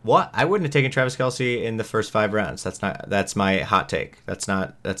 What? I wouldn't have taken Travis Kelce in the first 5 rounds. That's my hot take. That's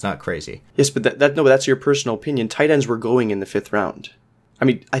not crazy. Yes, but that's your personal opinion. Tight ends were going in the 5th round. I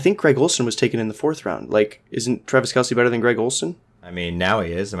mean, I think Greg Olsen was taken in the 4th round. Like, isn't Travis Kelce better than Greg Olsen? I mean, now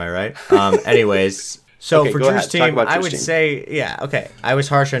he is. Am I right? Anyways, so okay, for Drew's team, I would say, yeah, okay. I was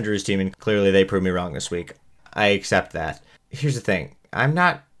harsh on Drew's team, and clearly they proved me wrong this week. I accept that. Here's the thing. I'm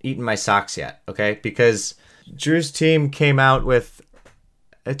not eating my socks yet, okay? Because Drew's team came out with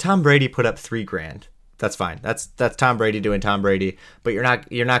Tom Brady put up $3,000. That's fine. That's Tom Brady doing Tom Brady, but you're not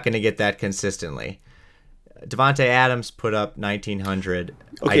going to get that consistently. Devontae Adams put up 1,900.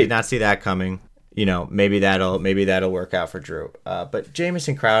 Okay. I did not see that coming. You know, maybe that'll work out for Drew. But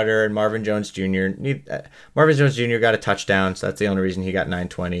Jamison Crowder and Marvin Jones Jr. Marvin Jones Jr. got a touchdown, so that's the only reason he got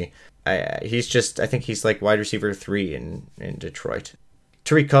 920. I think he's like wide receiver 3 in Detroit.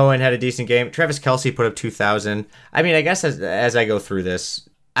 Tariq Cohen had a decent game. Travis Kelce put up 2,000. I mean, I guess as I go through this,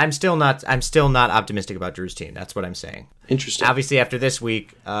 I'm still not optimistic about Drew's team. That's what I'm saying. Interesting. Obviously, after this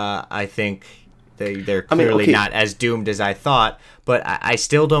week, I think they're clearly not as doomed as I thought, but I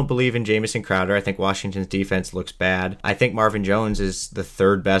still don't believe in Jamison Crowder. I think Washington's defense looks bad. I think Marvin Jones is the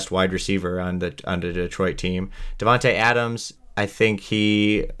 3rd best wide receiver on the Detroit team. Devontae Adams, I think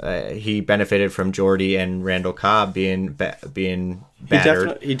he benefited from Jordy and Randall Cobb being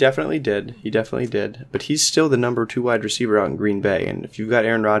battered. He definitely did. But he's still the number 2 wide receiver out in Green Bay, and if you've got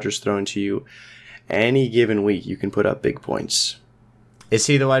Aaron Rodgers thrown to you any given week, you can put up big points. Is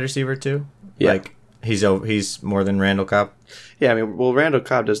he the wide receiver too? Yeah. Like he's more than Randall Cobb? Yeah, I mean, well, Randall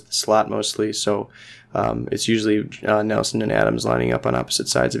Cobb does the slot mostly, so it's usually Nelson and Adams lining up on opposite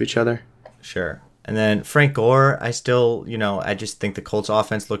sides of each other. Sure. And then Frank Gore, I just think the Colts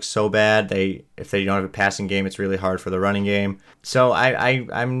offense looks so bad. If they don't have a passing game, it's really hard for the running game. So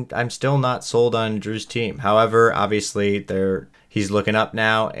I'm still not sold on Drew's team. However, obviously he's looking up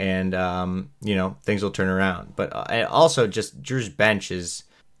now, and things will turn around. But also, just Drew's bench is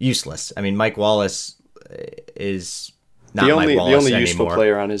useless. I mean, Mike Wallace is not the only anymore. useful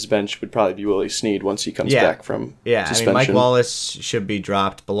player on his bench would probably be Willie Snead once he comes back from suspension. I mean, Mike Wallace should be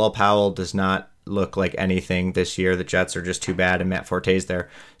dropped. Bilal Powell does not look like anything this year. The Jets are just too bad, and Matt Forte's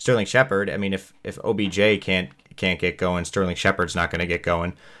there. Sterling Shepard, I mean, if OBJ can't get going, Sterling Shepard's not going to get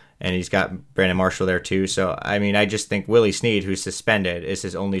going. And he's got Brandon Marshall there too. So, I mean, I just think Willie Snead, who's suspended, is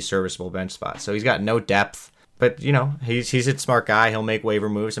his only serviceable bench spot. So he's got no depth. But, he's a smart guy. He'll make waiver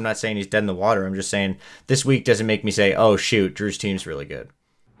moves. I'm not saying he's dead in the water. I'm just saying this week doesn't make me say, oh, shoot, Drew's team's really good.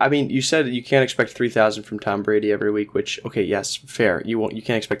 I mean, you said you can't expect 3,000 from Tom Brady every week, which, okay, yes, fair. You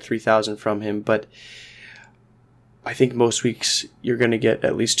can't expect 3,000 from him, but I think most weeks you're going to get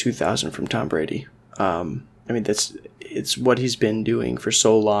at least 2,000 from Tom Brady. I mean, it's what he's been doing for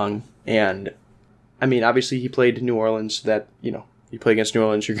so long. And, I mean, obviously he played New Orleans. That, you play against New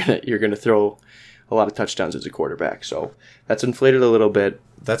Orleans, you're gonna throw a lot of touchdowns as a quarterback. So that's inflated a little bit.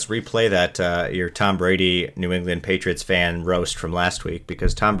 Let's replay that your Tom Brady New England Patriots fan roast from last week,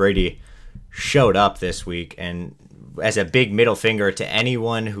 because Tom Brady showed up this week and as a big middle finger to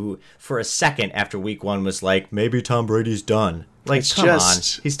anyone who for a second after week 1 was like, maybe Tom Brady's done. Like, come on.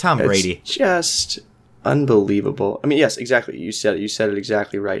 He's Tom Brady. It's just unbelievable. I mean, yes, exactly. You said it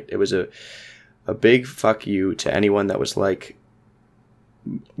exactly right. It was a big fuck you to anyone that was like,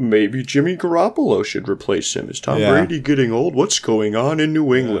 maybe Jimmy Garoppolo should replace him. Is Tom Brady getting old? What's going on in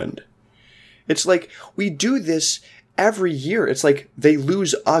New England? It's like, we do this every year. It's like they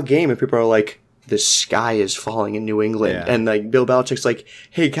lose a game and people are like, the sky is falling in New England. Yeah. And like Bill Belichick's like,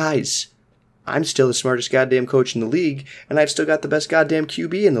 hey guys, I'm still the smartest goddamn coach in the league, and I've still got the best goddamn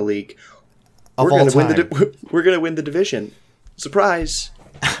QB in the league. We're gonna win the division. Surprise.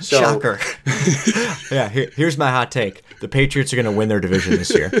 So, shocker. Yeah, here's my hot take. The Patriots are going to win their division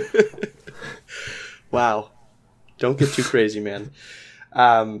this year. Wow. Don't get too crazy, man.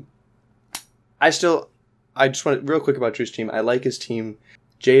 I just want to, real quick about Drew's team. I like his team.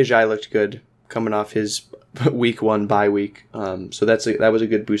 Jay Ajayi looked good coming off his week 1 bye week. So that was a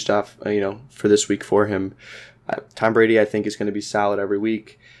good boost off, for this week for him. Tom Brady, I think, is going to be solid every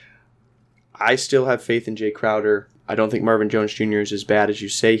week. I still have faith in Jay Crowder. I don't think Marvin Jones Jr. is as bad as you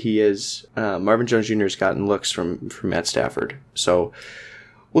say he is. Marvin Jones Jr. has gotten looks from Matt Stafford. So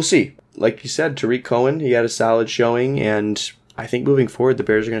we'll see. Like you said, Tariq Cohen, he had a solid showing, and I think moving forward, the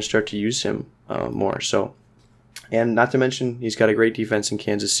Bears are going to start to use him more. So, and not to mention, he's got a great defense in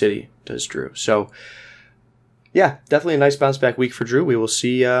Kansas City, does Drew. So, yeah, definitely a nice bounce back week for Drew. We will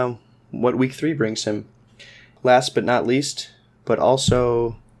see what week 3 brings him. Last but not least, but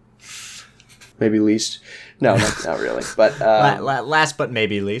also maybe least. No, not really. But last but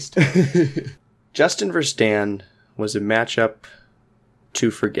maybe least. Justin versus Dan was a matchup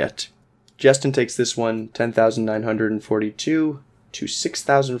to forget. Justin takes this one 10,942 to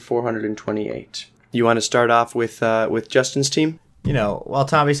 6,428. You want to start off with Justin's team? While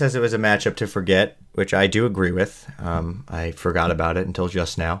Tommy says it was a matchup to forget, which I do agree with, I forgot about it until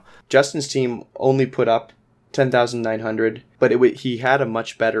just now. Justin's team only put up 10,900, but he had a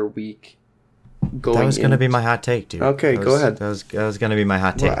much better week. That was going to be my hot take, dude. Okay, go ahead. That was going to be my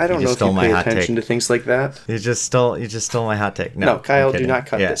hot take. Well, I don't know if you pay attention to things like that. You just stole my hot take. No, Kyle, do not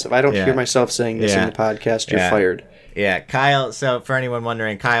cut this. If I don't hear myself saying this in the podcast, you're fired. Yeah, Kyle. So for anyone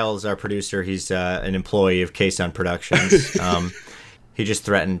wondering, Kyle's our producer. He's an employee of K-Sun Productions. He just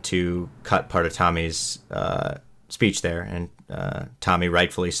threatened to cut part of Tommy's speech there, and Tommy,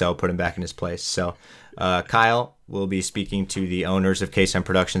 rightfully so, put him back in his place. So Kyle will be speaking to the owners of K-Sun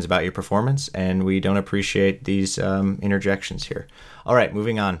Productions about your performance, and we don't appreciate these interjections here. All right,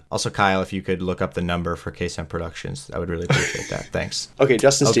 moving on. Also, Kyle, if you could look up the number for K-Sun Productions, I would really appreciate that. Thanks. Okay,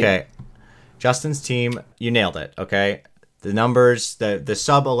 Justin's team. Okay, Justin's team, you nailed it, okay? The numbers, the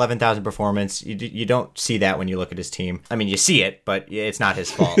sub 11,000 performance, you don't see that when you look at his team. I mean, you see it, but it's not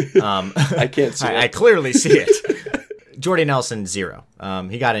his fault. I can't see it. I clearly see it. Jordy Nelson, 0.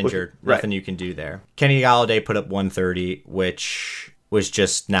 He got injured. Right. Nothing you can do there. Kenny Golladay put up 130, which was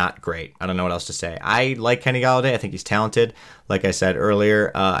just not great. I don't know what else to say. I like Kenny Golladay. I think he's talented. Like I said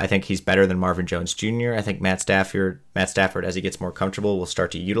earlier, I think he's better than Marvin Jones Jr. I think Matt Stafford, as he gets more comfortable, will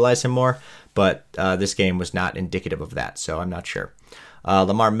start to utilize him more. But this game was not indicative of that, so I'm not sure.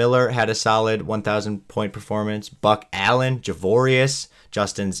 Lamar Miller had a solid 1,000-point performance. Buck Allen, Javorius,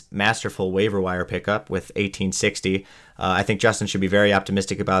 Justin's masterful waiver wire pickup with 1,860. I think Justin should be very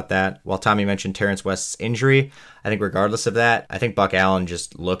optimistic about that. While Tommy mentioned Terrence West's injury, I think regardless of that, I think Buck Allen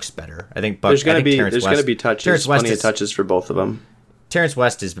just looks better. I think there's going to be touches, plenty of touches for both of them. Terrence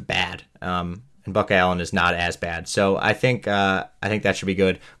West is bad, and Buck Allen is not as bad. So I think that should be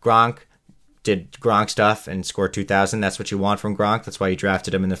good. Gronk did Gronk stuff and scored 2,000. That's what you want from Gronk. That's why you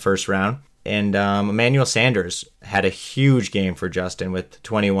drafted him in the first round. And Emmanuel Sanders had a huge game for Justin with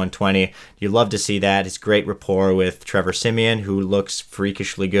 2120. You love to see that. His great rapport with Trevor Siemian, who looks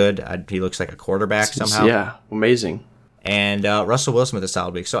freakishly good. He looks like a quarterback somehow. Yeah, amazing. And Russell Wilson with a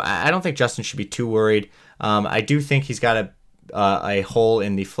solid week. So I don't think Justin should be too worried. I do think he's got a hole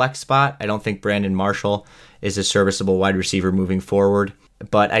in the flex spot. I don't think Brandon Marshall is a serviceable wide receiver moving forward.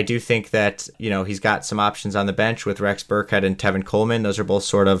 But I do think that, he's got some options on the bench with Rex Burkhead and Tevin Coleman. Those are both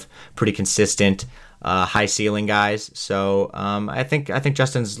sort of pretty consistent, high ceiling guys. So I think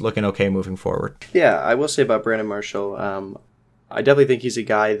Justin's looking okay moving forward. Yeah, I will say about Brandon Marshall, I definitely think he's a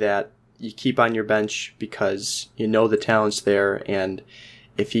guy that you keep on your bench because you know the talent's there, and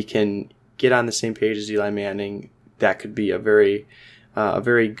if he can get on the same page as Eli Manning, that could be a very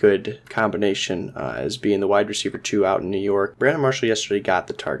good combination as being the wide receiver 2 out in New York. Brandon Marshall yesterday got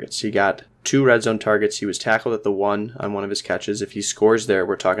the targets. He got 2 red zone targets. He was tackled at the 1 on one of his catches. If he scores there,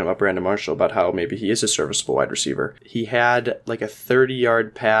 we're talking about Brandon Marshall, about how maybe he is a serviceable wide receiver. He had like a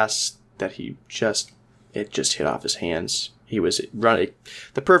 30-yard pass that it just hit off his hands. He was running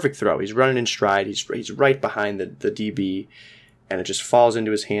the perfect throw. He's running in stride. He's right behind the DB, and it just falls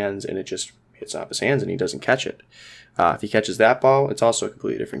into his hands, and it just hits off his hands, and he doesn't catch it. If he catches that ball, it's also a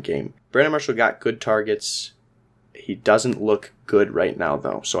completely different game. Brandon Marshall got good targets. He doesn't look good right now,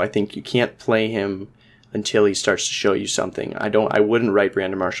 though, so I think you can't play him until he starts to show you something. I wouldn't write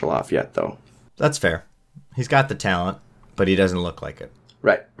Brandon Marshall off yet, though. That's fair. He's got the talent, but he doesn't look like it.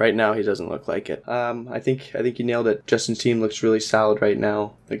 Right now he doesn't look like it. I think you nailed it. Justin's team looks really solid right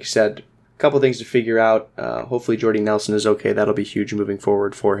now. Like you said, a couple things to figure out. Hopefully Jordy Nelson is okay. That'll be huge moving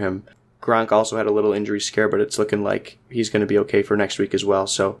forward for him. Gronk also had a little injury scare, but it's looking like he's going to be okay for next week as well.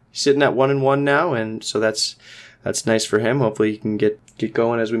 So he's sitting at 1-1 now, and so that's nice for him. Hopefully he can get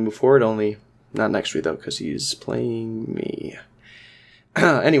going as we move forward. Only not next week though, because he's playing me.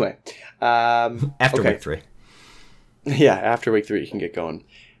 Anyway, after week 3. Yeah, after week 3 you can get going.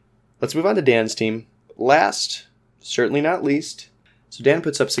 Let's move on to Dan's team. Last, certainly not least. So Dan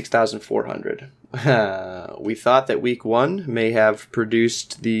puts up 6,400. We thought that week 1 may have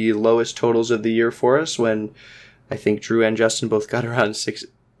produced the lowest totals of the year for us when I think Drew and Justin both got around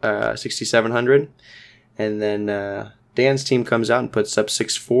 6,700. And then Dan's team comes out and puts up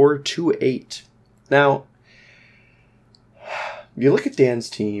 6,428. Now, you look at Dan's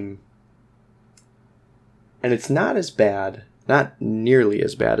team, and it's not as bad, not nearly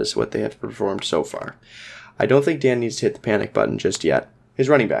as bad as what they have performed so far. I don't think Dan needs to hit the panic button just yet. His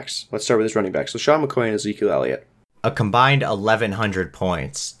running backs. Let's start with his running backs. LeSean McCoy and Ezekiel Elliott. A combined 1,100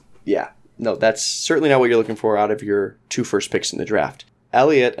 points. Yeah. No, that's certainly not what you're looking for out of your 2 first picks in the draft.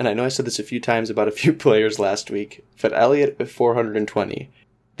 Elliott, and I know I said this a few times about a few players last week, but Elliott with 420,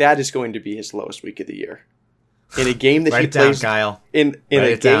 that is going to be his lowest week of the year. In a game that Write he it down, plays, Kyle. in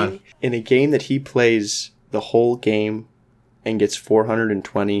a game that he plays the whole game and gets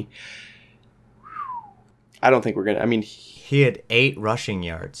 420, I don't think we're going to... He had 8 rushing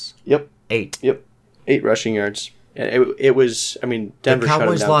yards. Yep. 8. Yep. 8 rushing yards. It was, Denver shut him down completely. The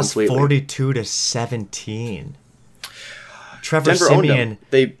Cowboys lost 42-17. Trevor Denver Siemian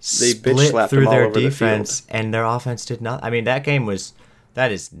they split through their defense, and their offense did not...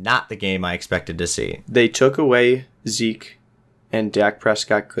 that is not the game I expected to see. They took away Zeke, and Dak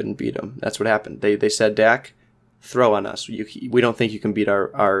Prescott couldn't beat him. That's what happened. They said, Dak, throw on us. We don't think you can beat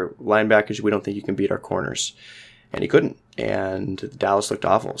our linebackers. We don't think you can beat our corners. And he couldn't. And Dallas looked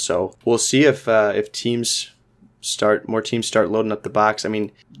awful. So we'll see if more teams start loading up the box.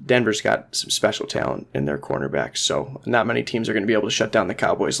 Denver's got some special talent in their cornerbacks, so not many teams are going to be able to shut down the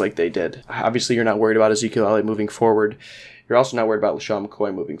Cowboys like they did. Obviously, you're not worried about Ezekiel Elliott moving forward. You're also not worried about LeSean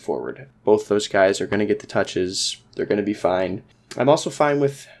McCoy moving forward. Both those guys are going to get the touches. They're going to be fine. I'm also fine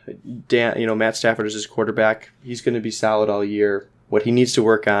with Matt Stafford as his quarterback. He's going to be solid all year. What he needs to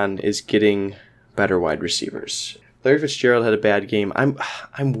work on is getting better wide receivers. Larry Fitzgerald had a bad game.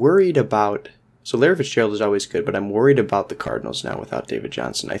 I'm worried about... So Larry Fitzgerald is always good, but I'm worried about the Cardinals now without David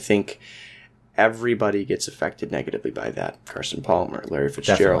Johnson. I think everybody gets affected negatively by that. Carson Palmer, Larry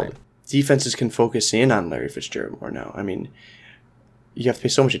Fitzgerald. Definitely. Defenses can focus in on Larry Fitzgerald more now. You have to pay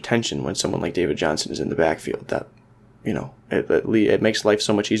so much attention when someone like David Johnson is in the backfield that, it makes life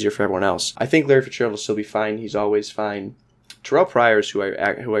so much easier for everyone else. I think Larry Fitzgerald will still be fine. He's always fine. Terrell Pryor is who I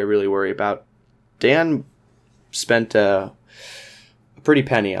really worry about. Dan spent a pretty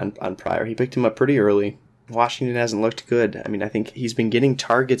penny on Pryor. He picked him up pretty early. Washington hasn't looked good. I think he's been getting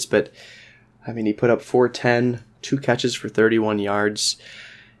targets, but he put up 410, 2 catches for 31 yards.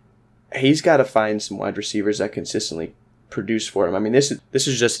 He's got to find some wide receivers that consistently produce for him. This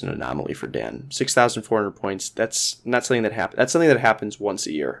is just an anomaly for Dan. 6,400 points. That's not something that happens. That's something that happens once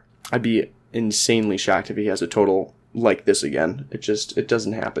a year. I'd be insanely shocked if he has a total like this again. It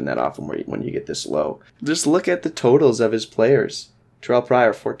doesn't happen that often when you get this low. Just look at the totals of his players. Terrell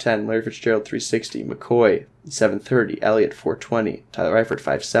Pryor, 410. Larry Fitzgerald, 360. McCoy, 730. Elliott, 420. Tyler Eifert,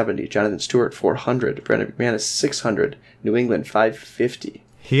 570. Jonathan Stewart, 400. Brandon McManus, 600. New England, 550.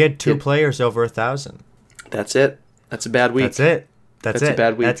 He had 2 players over 1,000. That's it. That's a bad week. That's it. That's a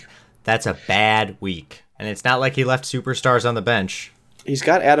bad week. That's a bad week. And it's not like he left superstars on the bench. He's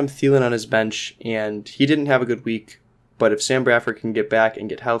got Adam Thielen on his bench, and he didn't have a good week. But if Sam Bradford can get back and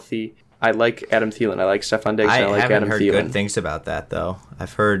get healthy, I like Adam Thielen. I like Stefon Diggs. I like Adam Thielen. I haven't heard good things about that, though.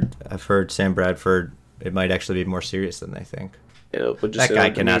 I've heard Sam Bradford, it might actually be more serious than they think. That guy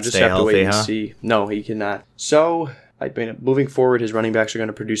cannot stay healthy, huh? No, he cannot. So, moving forward, his running backs are going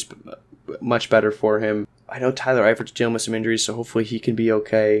to produce much better for him. I know Tyler Eifert's dealing with some injuries, so hopefully he can be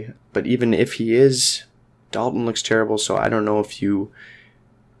okay. But even if he is, Dalton looks terrible, so I don't know if you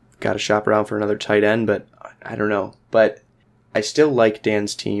got to shop around for another tight end, but I don't know. But I still like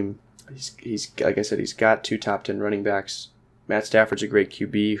Dan's team. He's like I said, he's got 2 top 10 running backs. Matt Stafford's a great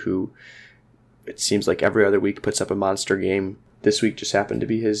QB who it seems like every other week puts up a monster game. This week just happened to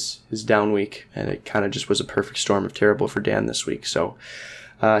be his down week, and it kind of just was a perfect storm of terrible for Dan this week. So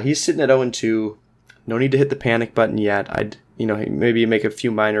he's sitting at 0-2. No need to hit the panic button yet. I'd maybe make a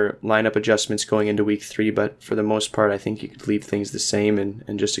few minor lineup adjustments going into week 3, but for the most part, I think you could leave things the same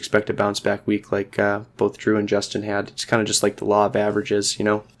and just expect a bounce back week like both Drew and Justin had. It's kind of just like the law of averages,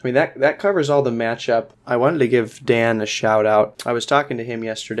 I mean, that covers all the matchup. I wanted to give Dan a shout out. I was talking to him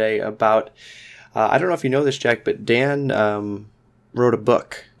yesterday about, I don't know if you know this, Jack, but Dan wrote a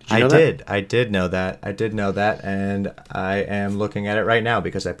book. I did know that, and I am looking at it right now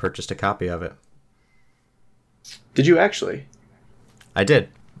because I purchased a copy of it. Did you actually? I did,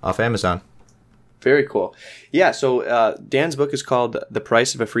 off Amazon. Very cool. Yeah, so Dan's book is called The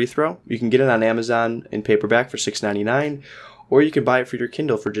Price of a Free Throw. You can get it on Amazon in paperback for $6.99, or you can buy it for your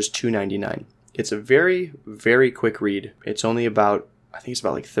Kindle for just $2.99. It's a very, very quick read. It's only about, I think it's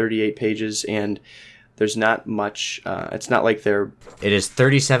about like 38 pages, and there's not much, it's not like they're... It is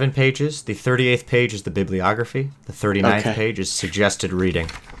 37 pages. The 38th page is the bibliography. The 39th page is suggested reading.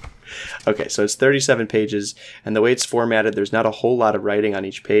 Okay, so it's 37 pages, and the way it's formatted, there's not a whole lot of writing on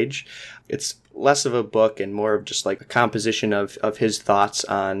each page. It's less of a book and more of just like a composition of his thoughts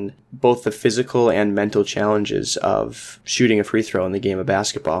on both the physical and mental challenges of shooting a free throw in the game of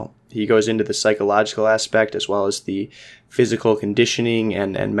basketball. He goes into the psychological aspect as well as the physical conditioning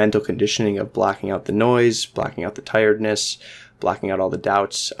and mental conditioning of blocking out the noise, blocking out the tiredness, blocking out all the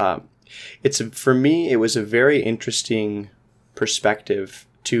doubts. For me, it was a very interesting perspective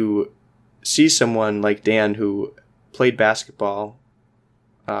to see someone like Dan who played basketball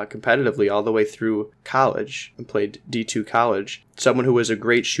competitively all the way through college and played D2 college. Someone who was a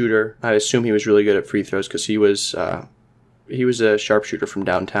great shooter. I assume he was really good at free throws because he was a sharpshooter from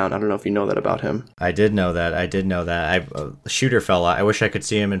downtown. I don't know if you know that about him. I did know that. A shooter fella. I wish I could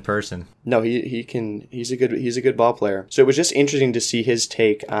see him in person. No, he's a good ball player. So it was just interesting to see his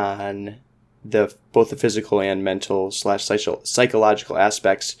take on both the physical and mental / psychological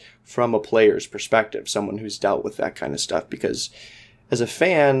aspects from a player's perspective, someone who's dealt with that kind of stuff. Because as a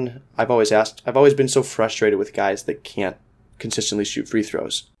fan, I've always been so frustrated with guys that can't consistently shoot free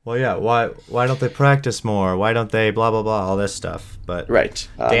throws. Well, yeah, why don't they practice more? Why don't they blah, blah, blah, all this stuff? But right.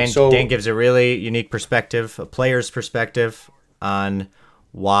 Dan gives a really unique perspective, a player's perspective on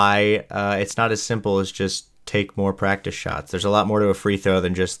why it's not as simple as just take more practice shots. There's a lot more to a free throw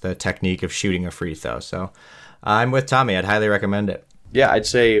than just the technique of shooting a free throw. So I'm with Tommy. I'd highly recommend it. Yeah, I'd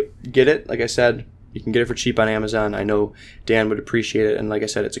say get it. Like I said, you can get it for cheap on Amazon. I know Dan would appreciate it. And like I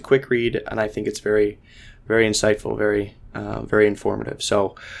said, it's a quick read, and I think it's very, very insightful, very, very informative.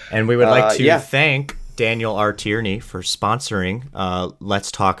 So, and we would like to thank Daniel R. Tierney for sponsoring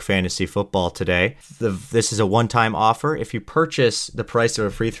Let's Talk Fantasy Football today. This is a one-time offer. If you purchase The Price of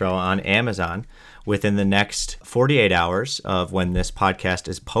a Free Throw on Amazon within the next 48 hours of when this podcast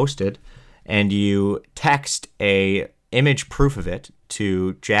is posted, and you text a image proof of it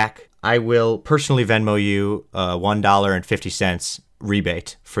to Jack, I will personally Venmo you $1.50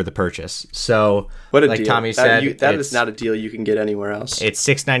 rebate for the purchase. So, what a like deal. Tommy said, that is not a deal you can get anywhere else. It's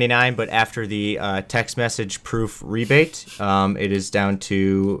 $6.99, but after the text message proof rebate, it is down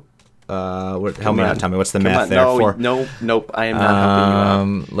to help me out, Tommy. What's the math there? Nope. I am not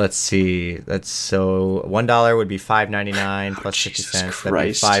helping you out. Let's see. That's so $1 would be $5.99 plus 50 cents. That'd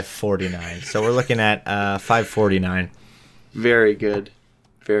be $5.49. So we're looking at $5.49. Very good.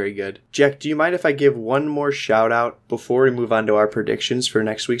 Very good. Jack, do you mind if I give one more shout out before we move on to our predictions for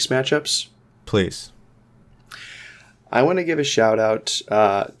next week's matchups? Please. I want to give a shout out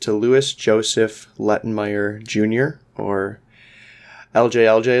to Louis Joseph Lettenmeyer Jr., or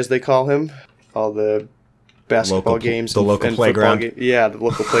LJLJ as they call him. All the basketball games. The local playground. The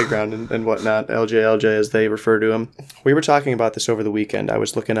local playground and whatnot. LJLJ as they refer to him. We were talking about this over the weekend. I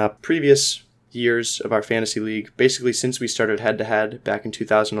was looking up previous years of our fantasy league, basically since we started head-to-head back in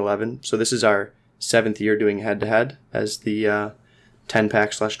 2011. So this is our 7th year doing head-to-head as the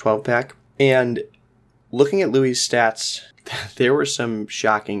 10-pack slash 12-pack. And looking at Louis' stats, there were some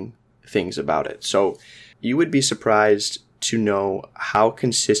shocking things about it. So you would be surprised to know how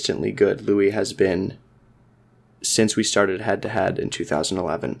consistently good Louis has been since we started head-to-head in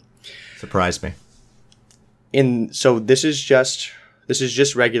 2011. Surprised me. So this is just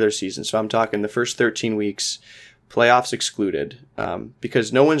regular season. So I'm talking the first 13 weeks, playoffs excluded,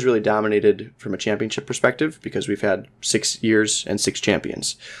 because no one's really dominated from a championship perspective because we've had 6 years and 6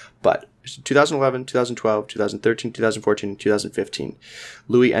 champions. But 2011, 2012, 2013, 2014, 2015,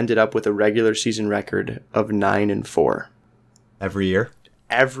 Louis ended up with a regular season record of 9-4. Every year?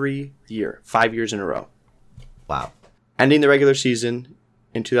 Every year. 5 years in a row. Wow. Ending the regular season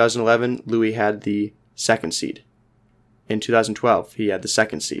in 2011, Louis had the second seed. In 2012, he had the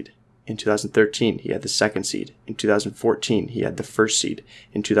second seed. In 2013, he had the second seed. In 2014, he had the first seed.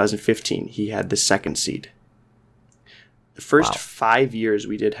 In 2015, he had the second seed. The first 5 years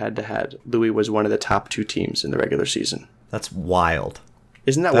we did head-to-head, Louis was one of the top 2 teams in the regular season. That's wild.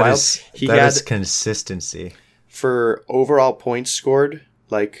 Isn't that wild? That is consistency. For overall points scored,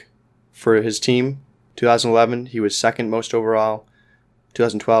 like for his team, 2011, he was second most overall.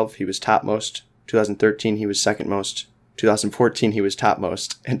 2012, he was top most. 2013, he was second most. 2014, he was top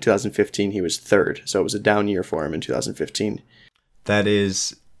most. And 2015, he was third. So it was a down year for him in 2015. That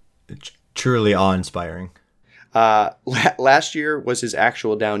is truly awe-inspiring. Last year was his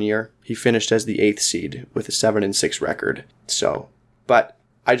actual down year. He finished as the 8th seed with a 7-6 record. So, but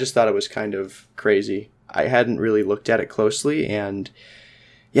I just thought it was kind of crazy. I hadn't really looked at it closely, and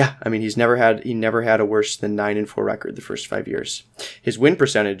yeah, I mean, he never had a worse than 9-4 record the first 5 years. His win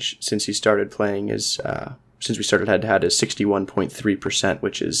percentage since he started playing since we started head-to-head is 61.3%,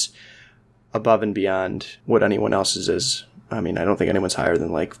 which is above and beyond what anyone else's is. I mean, I don't think anyone's higher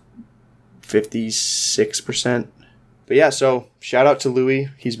than like 56%. But yeah, so shout out to Louis.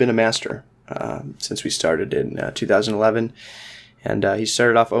 He's been a master since we started in 2011, and he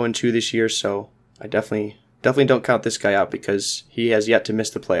started off 0-2 this year. So I definitely don't count this guy out because he has yet to miss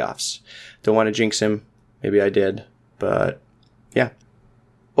the playoffs. Don't want to jinx him. Maybe I did, but yeah.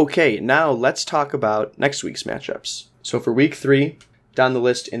 Okay, now let's talk about next week's matchups. So for week 3, down the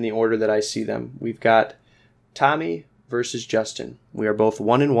list in the order that I see them, we've got Tommy versus Justin. We are both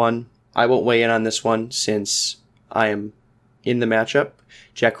 1-1. I won't weigh in on this one since I am in the matchup.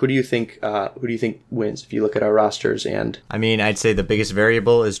 Jack, who do you think wins if you look at our rosters? And I mean, I'd say the biggest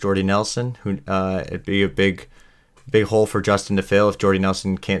variable is Jordy Nelson. Who it'd be a big hole for Justin to fill if Jordy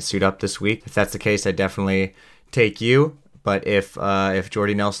Nelson can't suit up this week. If that's the case, I definitely take you. But if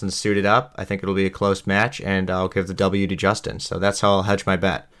Jordy Nelson's suited up, I think it'll be a close match, and I'll give the W to Justin. So that's how I'll hedge my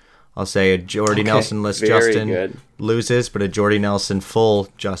bet. I'll say a Jordy Nelson-less Justin loses, but a Jordy Nelson full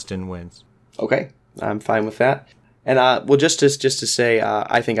Justin wins. Okay, I'm fine with that. And well, just to say,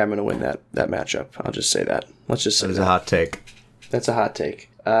 I think I'm going to win that matchup. I'll just say that. Let's just say that is a hot take. That's a hot take.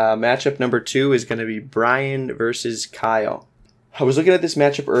 Matchup number 2 is going to be Brian versus Kyle. I was looking at this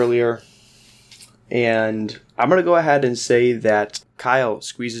matchup earlier, and I'm going to go ahead and say that Kyle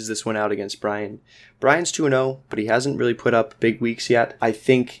squeezes this one out against Brian. Brian's 2-0, but he hasn't really put up big weeks yet. I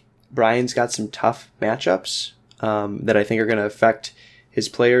think Brian's got some tough matchups that I think are going to affect his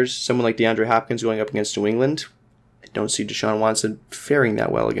players. Someone like DeAndre Hopkins going up against New England. I don't see Deshaun Watson faring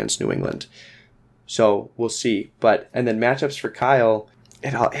that well against New England. So we'll see. And then matchups for Kyle,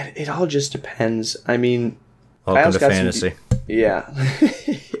 it all just depends. I mean, welcome Kyle's to got fantasy. Yeah.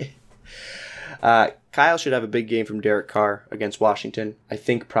 Kyle should have a big game from Derek Carr against Washington. I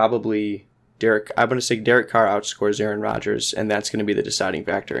think probably I'm going to say Derek Carr outscores Aaron Rodgers, and that's going to be the deciding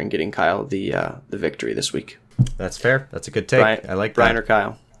factor in getting Kyle the victory this week. That's fair. That's a good take. I like Brian that. or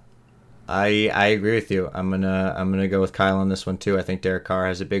Kyle. I agree with you. I'm gonna go with Kyle on this one too. I think Derek Carr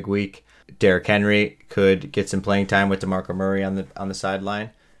has a big week. Derrick Henry could get some playing time with DeMarco Murray on the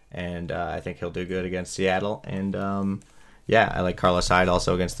sideline, and I think he'll do good against Seattle. And I like Carlos Hyde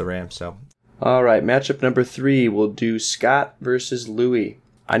also against the Rams. So all right, matchup number 3, we'll do Scott versus Louis.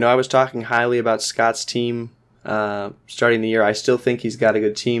 I know I was talking highly about Scott's team starting the year. I still think he's got a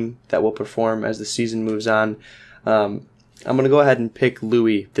good team that will perform as the season moves on. I'm going to go ahead and pick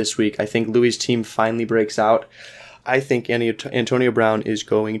Louis this week. I think Louis' team finally breaks out. I think Antonio Brown is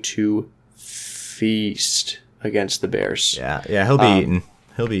going to feast against the Bears. Yeah, he'll be eaten.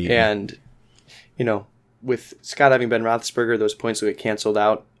 He'll be eaten. And, with Scott having Ben Roethlisberger, those points will get canceled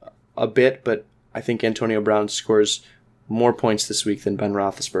out a bit, but I think Antonio Brown scores more points this week than Ben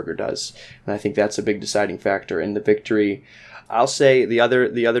Roethlisberger does. And I think that's a big deciding factor in the victory. I'll say the other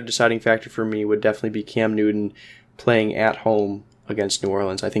deciding factor for me would definitely be Cam Newton playing at home against New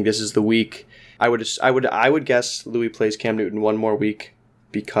Orleans. I think this is the week. I would guess Louis plays Cam Newton one more week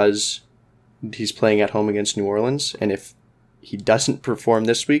because he's playing at home against New Orleans, and if he doesn't perform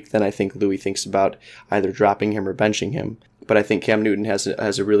this week, then I think Louis thinks about either dropping him or benching him. But I think Cam Newton has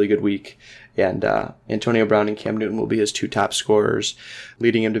a really good week, and Antonio Brown and Cam Newton will be his two top scorers,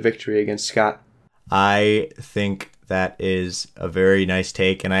 leading him to victory against Scott. I think that is a very nice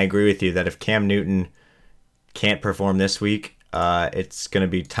take, and I agree with you that if Cam Newton can't perform this week, it's going to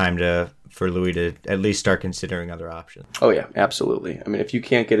be time for Louis to at least start considering other options. Oh, yeah, absolutely. I mean, if you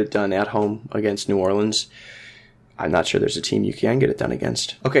can't get it done at home against New Orleans, I'm not sure there's a team you can get it done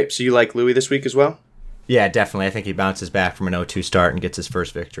against. Okay, so you like Louis this week as well? Yeah, definitely. I think he bounces back from an 0-2 start and gets his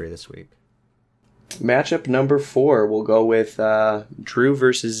first victory this week. Matchup number 4, we'll go with Drew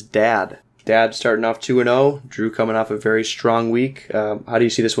versus Dad. Dad starting off 2-0, Drew coming off a very strong week. How do you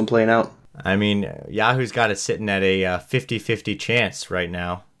see this one playing out? I mean, Yahoo's got it sitting at a 50-50 chance right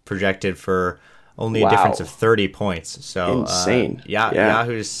now, projected for only a difference of 30 points. So insane.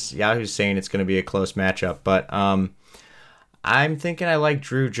 Yahoo's saying it's going to be a close matchup, but I'm thinking I like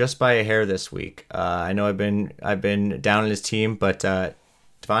Drew just by a hair this week. I know I've been down on his team, but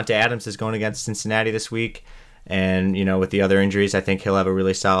Devontae Adams is going against Cincinnati this week. And, with the other injuries, I think he'll have a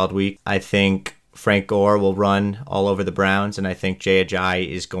really solid week. I think Frank Gore will run all over the Browns, and I think Jay Ajayi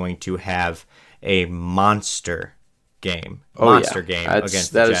is going to have a monster game. Game against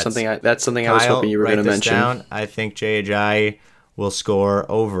the Jets. That's something I was hoping you were going to mention. Down. I think Jay Ajayi will score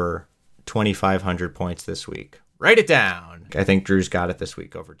over 2,500 points this week. Write it down. I think Drew's got it this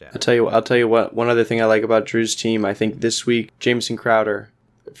week over Dad. I'll tell you what. One other thing I like about Drew's team, I think this week Jamison Crowder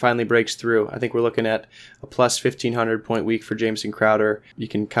finally breaks through. I think we're looking at a plus 1,500 point week for Jamison Crowder. You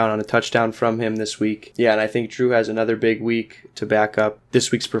can count on a touchdown from him this week. Yeah, and I think Drew has another big week to back up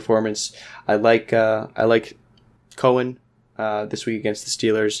this week's performance. I like Cohen this week against the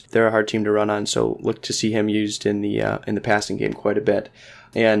Steelers. They're a hard team to run on, so look to see him used in the passing game quite a bit.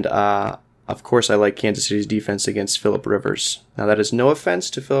 And of course, I like Kansas City's defense against Phillip Rivers. Now, that is no offense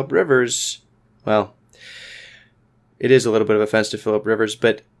to Phillip Rivers. Well, it is a little bit of offense to Phillip Rivers,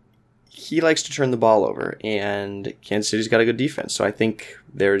 but he likes to turn the ball over, and Kansas City's got a good defense, so I think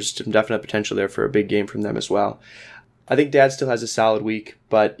there's some definite potential there for a big game from them as well. I think Dad still has a solid week,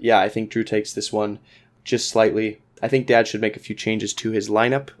 but yeah, I think Drew takes this one just slightly. I think Dad should make a few changes to his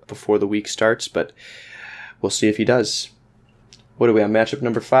lineup before the week starts, but we'll see if he does. What do we have? Matchup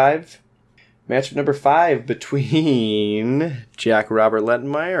number 5? Matchup number 5 between Jack Robert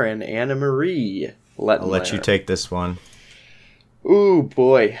Lettenmeyer and Anna Marie Lettenmeyer. I'll let you take this one. Ooh,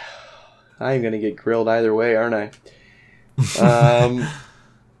 boy. I'm going to get grilled either way, aren't I?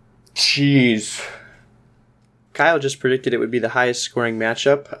 Jeez. Kyle just predicted it would be the highest scoring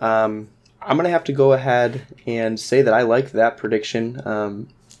matchup. I'm going to have to go ahead and say that I like that prediction.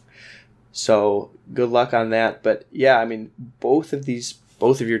 So good luck on that. But yeah, I mean, both of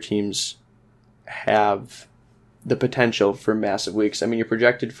your teams have the potential for massive weeks. I mean, you're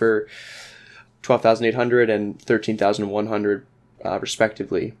projected for 12,800 and 13,100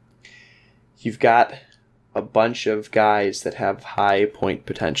 respectively. You've got a bunch of guys that have high point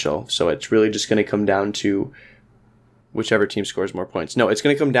potential. So it's really just going to come down to whichever team scores more points. No, it's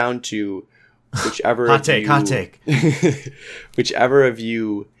going to come down to whichever hot take. Whichever of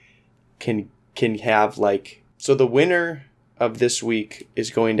you can have so the winner of this week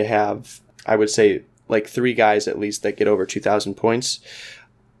is going to have, I would say, 3 guys at least that get over 2,000 points.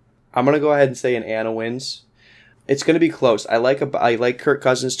 I'm going to go ahead and say an Anna wins. It's going to be close. I like Kirk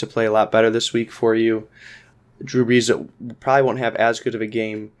Cousins to play a lot better this week for you. Drew Brees probably won't have as good of a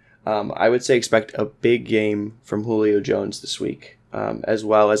game. I would say expect a big game from Julio Jones this week, as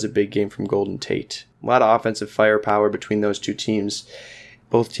well as a big game from Golden Tate. A lot of offensive firepower between those two teams.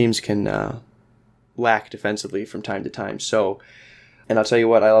 Both teams can lack defensively from time to time. And I'll tell you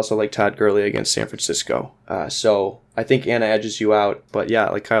what, I also like Todd Gurley against San Francisco. So I think Anna edges you out. But yeah,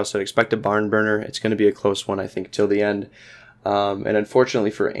 like Kyle said, expect a barn burner. It's going to be a close one, I think, till the end. And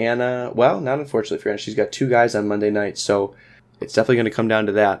unfortunately for Anna, well, not unfortunately for Anna, she's got 2 guys on Monday night. So it's definitely going to come down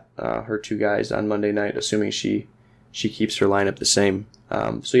to that, her 2 guys on Monday night, assuming she keeps her lineup the same.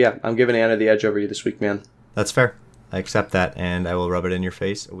 So yeah, I'm giving Anna the edge over you this week, man. That's fair. I accept that, and I will rub it in your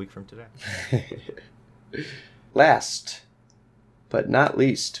face a week from today. Last but not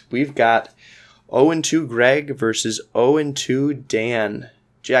least, we've got 0-2 Greg versus 0-2 Dan.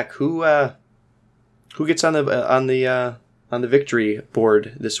 Jack, who gets on the victory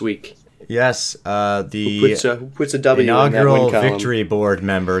board this week? Yes, who puts a W inaugural in that win column? victory board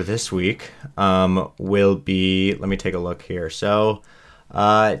member this week will be. Let me take a look here. So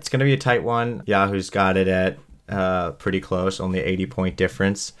it's going to be a tight one. Yahoo's got it at pretty close, only 80-point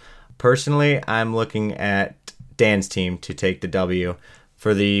difference. Personally, I'm looking at Dan's team to take the W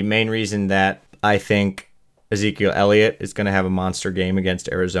for the main reason that I think Ezekiel Elliott is going to have a monster game against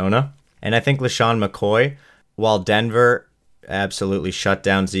Arizona. And I think LeSean McCoy, while Denver absolutely shut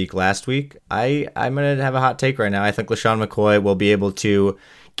down Zeke last week, I'm going to have a hot take right now. I think LeSean McCoy will be able to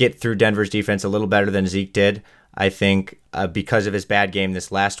get through Denver's defense a little better than Zeke did. I think because of his bad game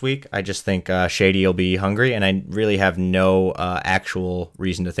this last week, I just think Shady will be hungry, and I really have no actual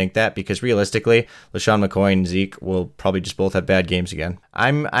reason to think that, because realistically, LeSean McCoy and Zeke will probably just both have bad games again.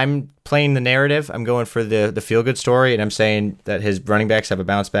 I'm playing the narrative. I'm going for the feel-good story, and I'm saying that his running backs have a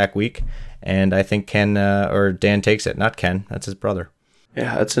bounce-back week, and I think Dan takes it. Not Ken. That's his brother.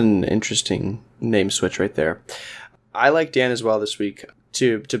 Yeah, that's an interesting name switch right there. I like Dan as well this week.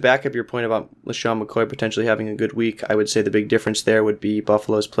 To back up your point about LeSean McCoy potentially having a good week, I would say the big difference there would be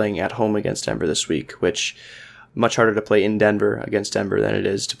Buffalo's playing at home against Denver this week, which much harder to play in Denver against Denver than it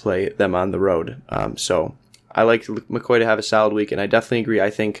is to play them on the road. So I like McCoy to have a solid week, and I definitely agree.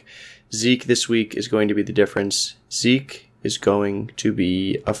 I think Zeke this week is going to be the difference. Zeke is going to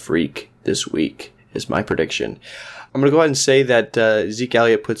be a freak this week, is my prediction. I'm going to go ahead and say that Zeke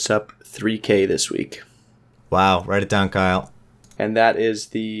Elliott puts up 3K this week. Wow, write it down, Kyle. And that is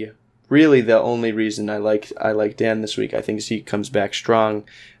really the only reason I like Dan this week. I think Zeke comes back strong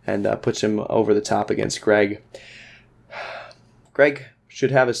and puts him over the top against Greg. Greg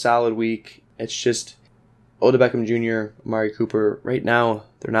should have a solid week. It's just Odell Beckham Jr., Amari Cooper, right now,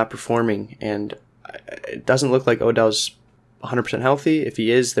 they're not performing. And it doesn't look like Odell's 100% healthy. If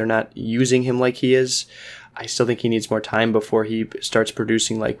he is, they're not using him like he is. I still think he needs more time before he starts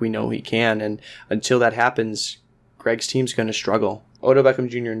producing like we know he can. And until that happens, Greg's team's going to struggle. Odell Beckham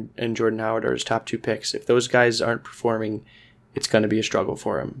Jr. and Jordan Howard are his top 2 picks. If those guys aren't performing, it's going to be a struggle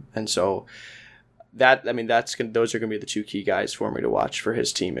for him. And so those are going to be the 2 key guys for me to watch for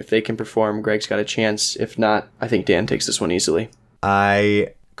his team. If they can perform, Greg's got a chance. If not, I think Dan takes this one easily.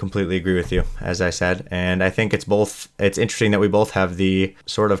 I completely agree with you, as I said, and I think it's interesting that we both have the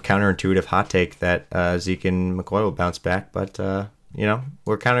sort of counterintuitive hot take that Zeke and McCoy will bounce back, but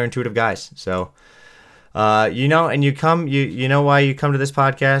we're counterintuitive guys, so and you know why you come to this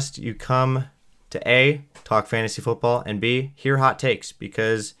podcast. You come to A, talk fantasy football, and B, hear hot takes,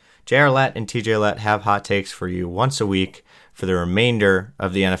 because J.R. Lett and TJ Lett have hot takes for you once a week for the remainder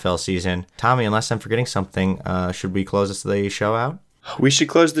of the NFL season. Tommy, unless I'm forgetting something, should we close the show out? We should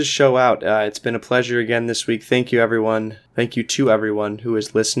close this show out. It's been a pleasure again this week. Thank you, everyone. Thank you to everyone who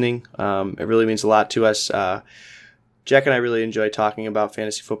is listening. It really means a lot to us. Jack and I really enjoy talking about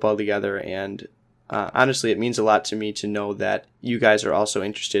fantasy football together, and honestly, it means a lot to me to know that you guys are also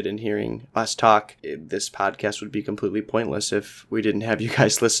interested in hearing us talk. This podcast would be completely pointless if we didn't have you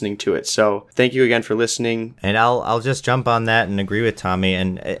guys listening to it. So thank you again for listening. And I'll just jump on that and agree with Tommy.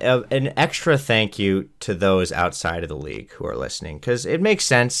 And an extra thank you to those outside of the league who are listening, because it makes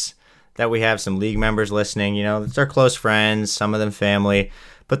sense that we have some league members listening. It's our close friends, some of them family.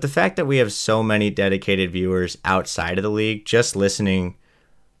 But the fact that we have so many dedicated viewers outside of the league just listening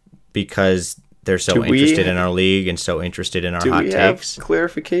because they're so interested in our league and so interested in our hot takes. Do we have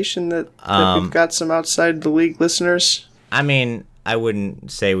clarification that we've got some outside the league listeners? I mean, I wouldn't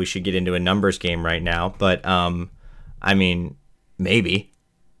say we should get into a numbers game right now, but maybe.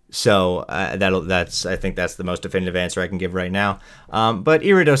 So I think that's the most definitive answer I can give right now. But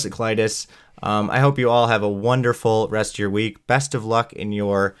iridocyclitis. I hope you all have a wonderful rest of your week. Best of luck in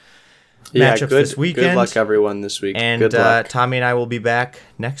your matchups this weekend. Good luck, everyone, this week. And good luck. Tommy and I will be back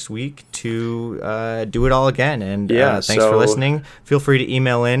next week to do it all again. And thanks for listening. Feel free to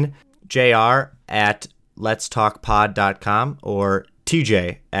email in jr@letstalkpod.com or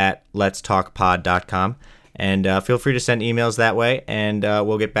tj@letstalkpod.com. And feel free to send emails that way, and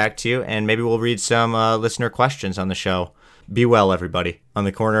we'll get back to you. And maybe we'll read some listener questions on the show. Be well, everybody. On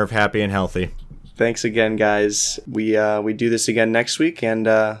the corner of happy and healthy. Thanks again, guys. We do this again next week, and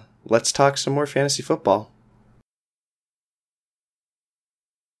let's talk some more fantasy football.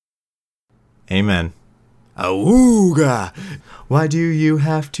 Amen. Awooga! Why do you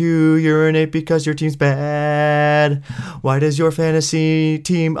have to urinate because your team's bad? Why does your fantasy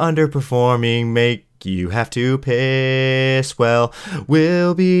team underperforming make you have to piss? Well,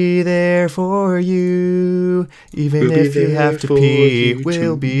 we'll be there for you. Even if you have to pee,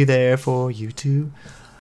 we'll be there for you too.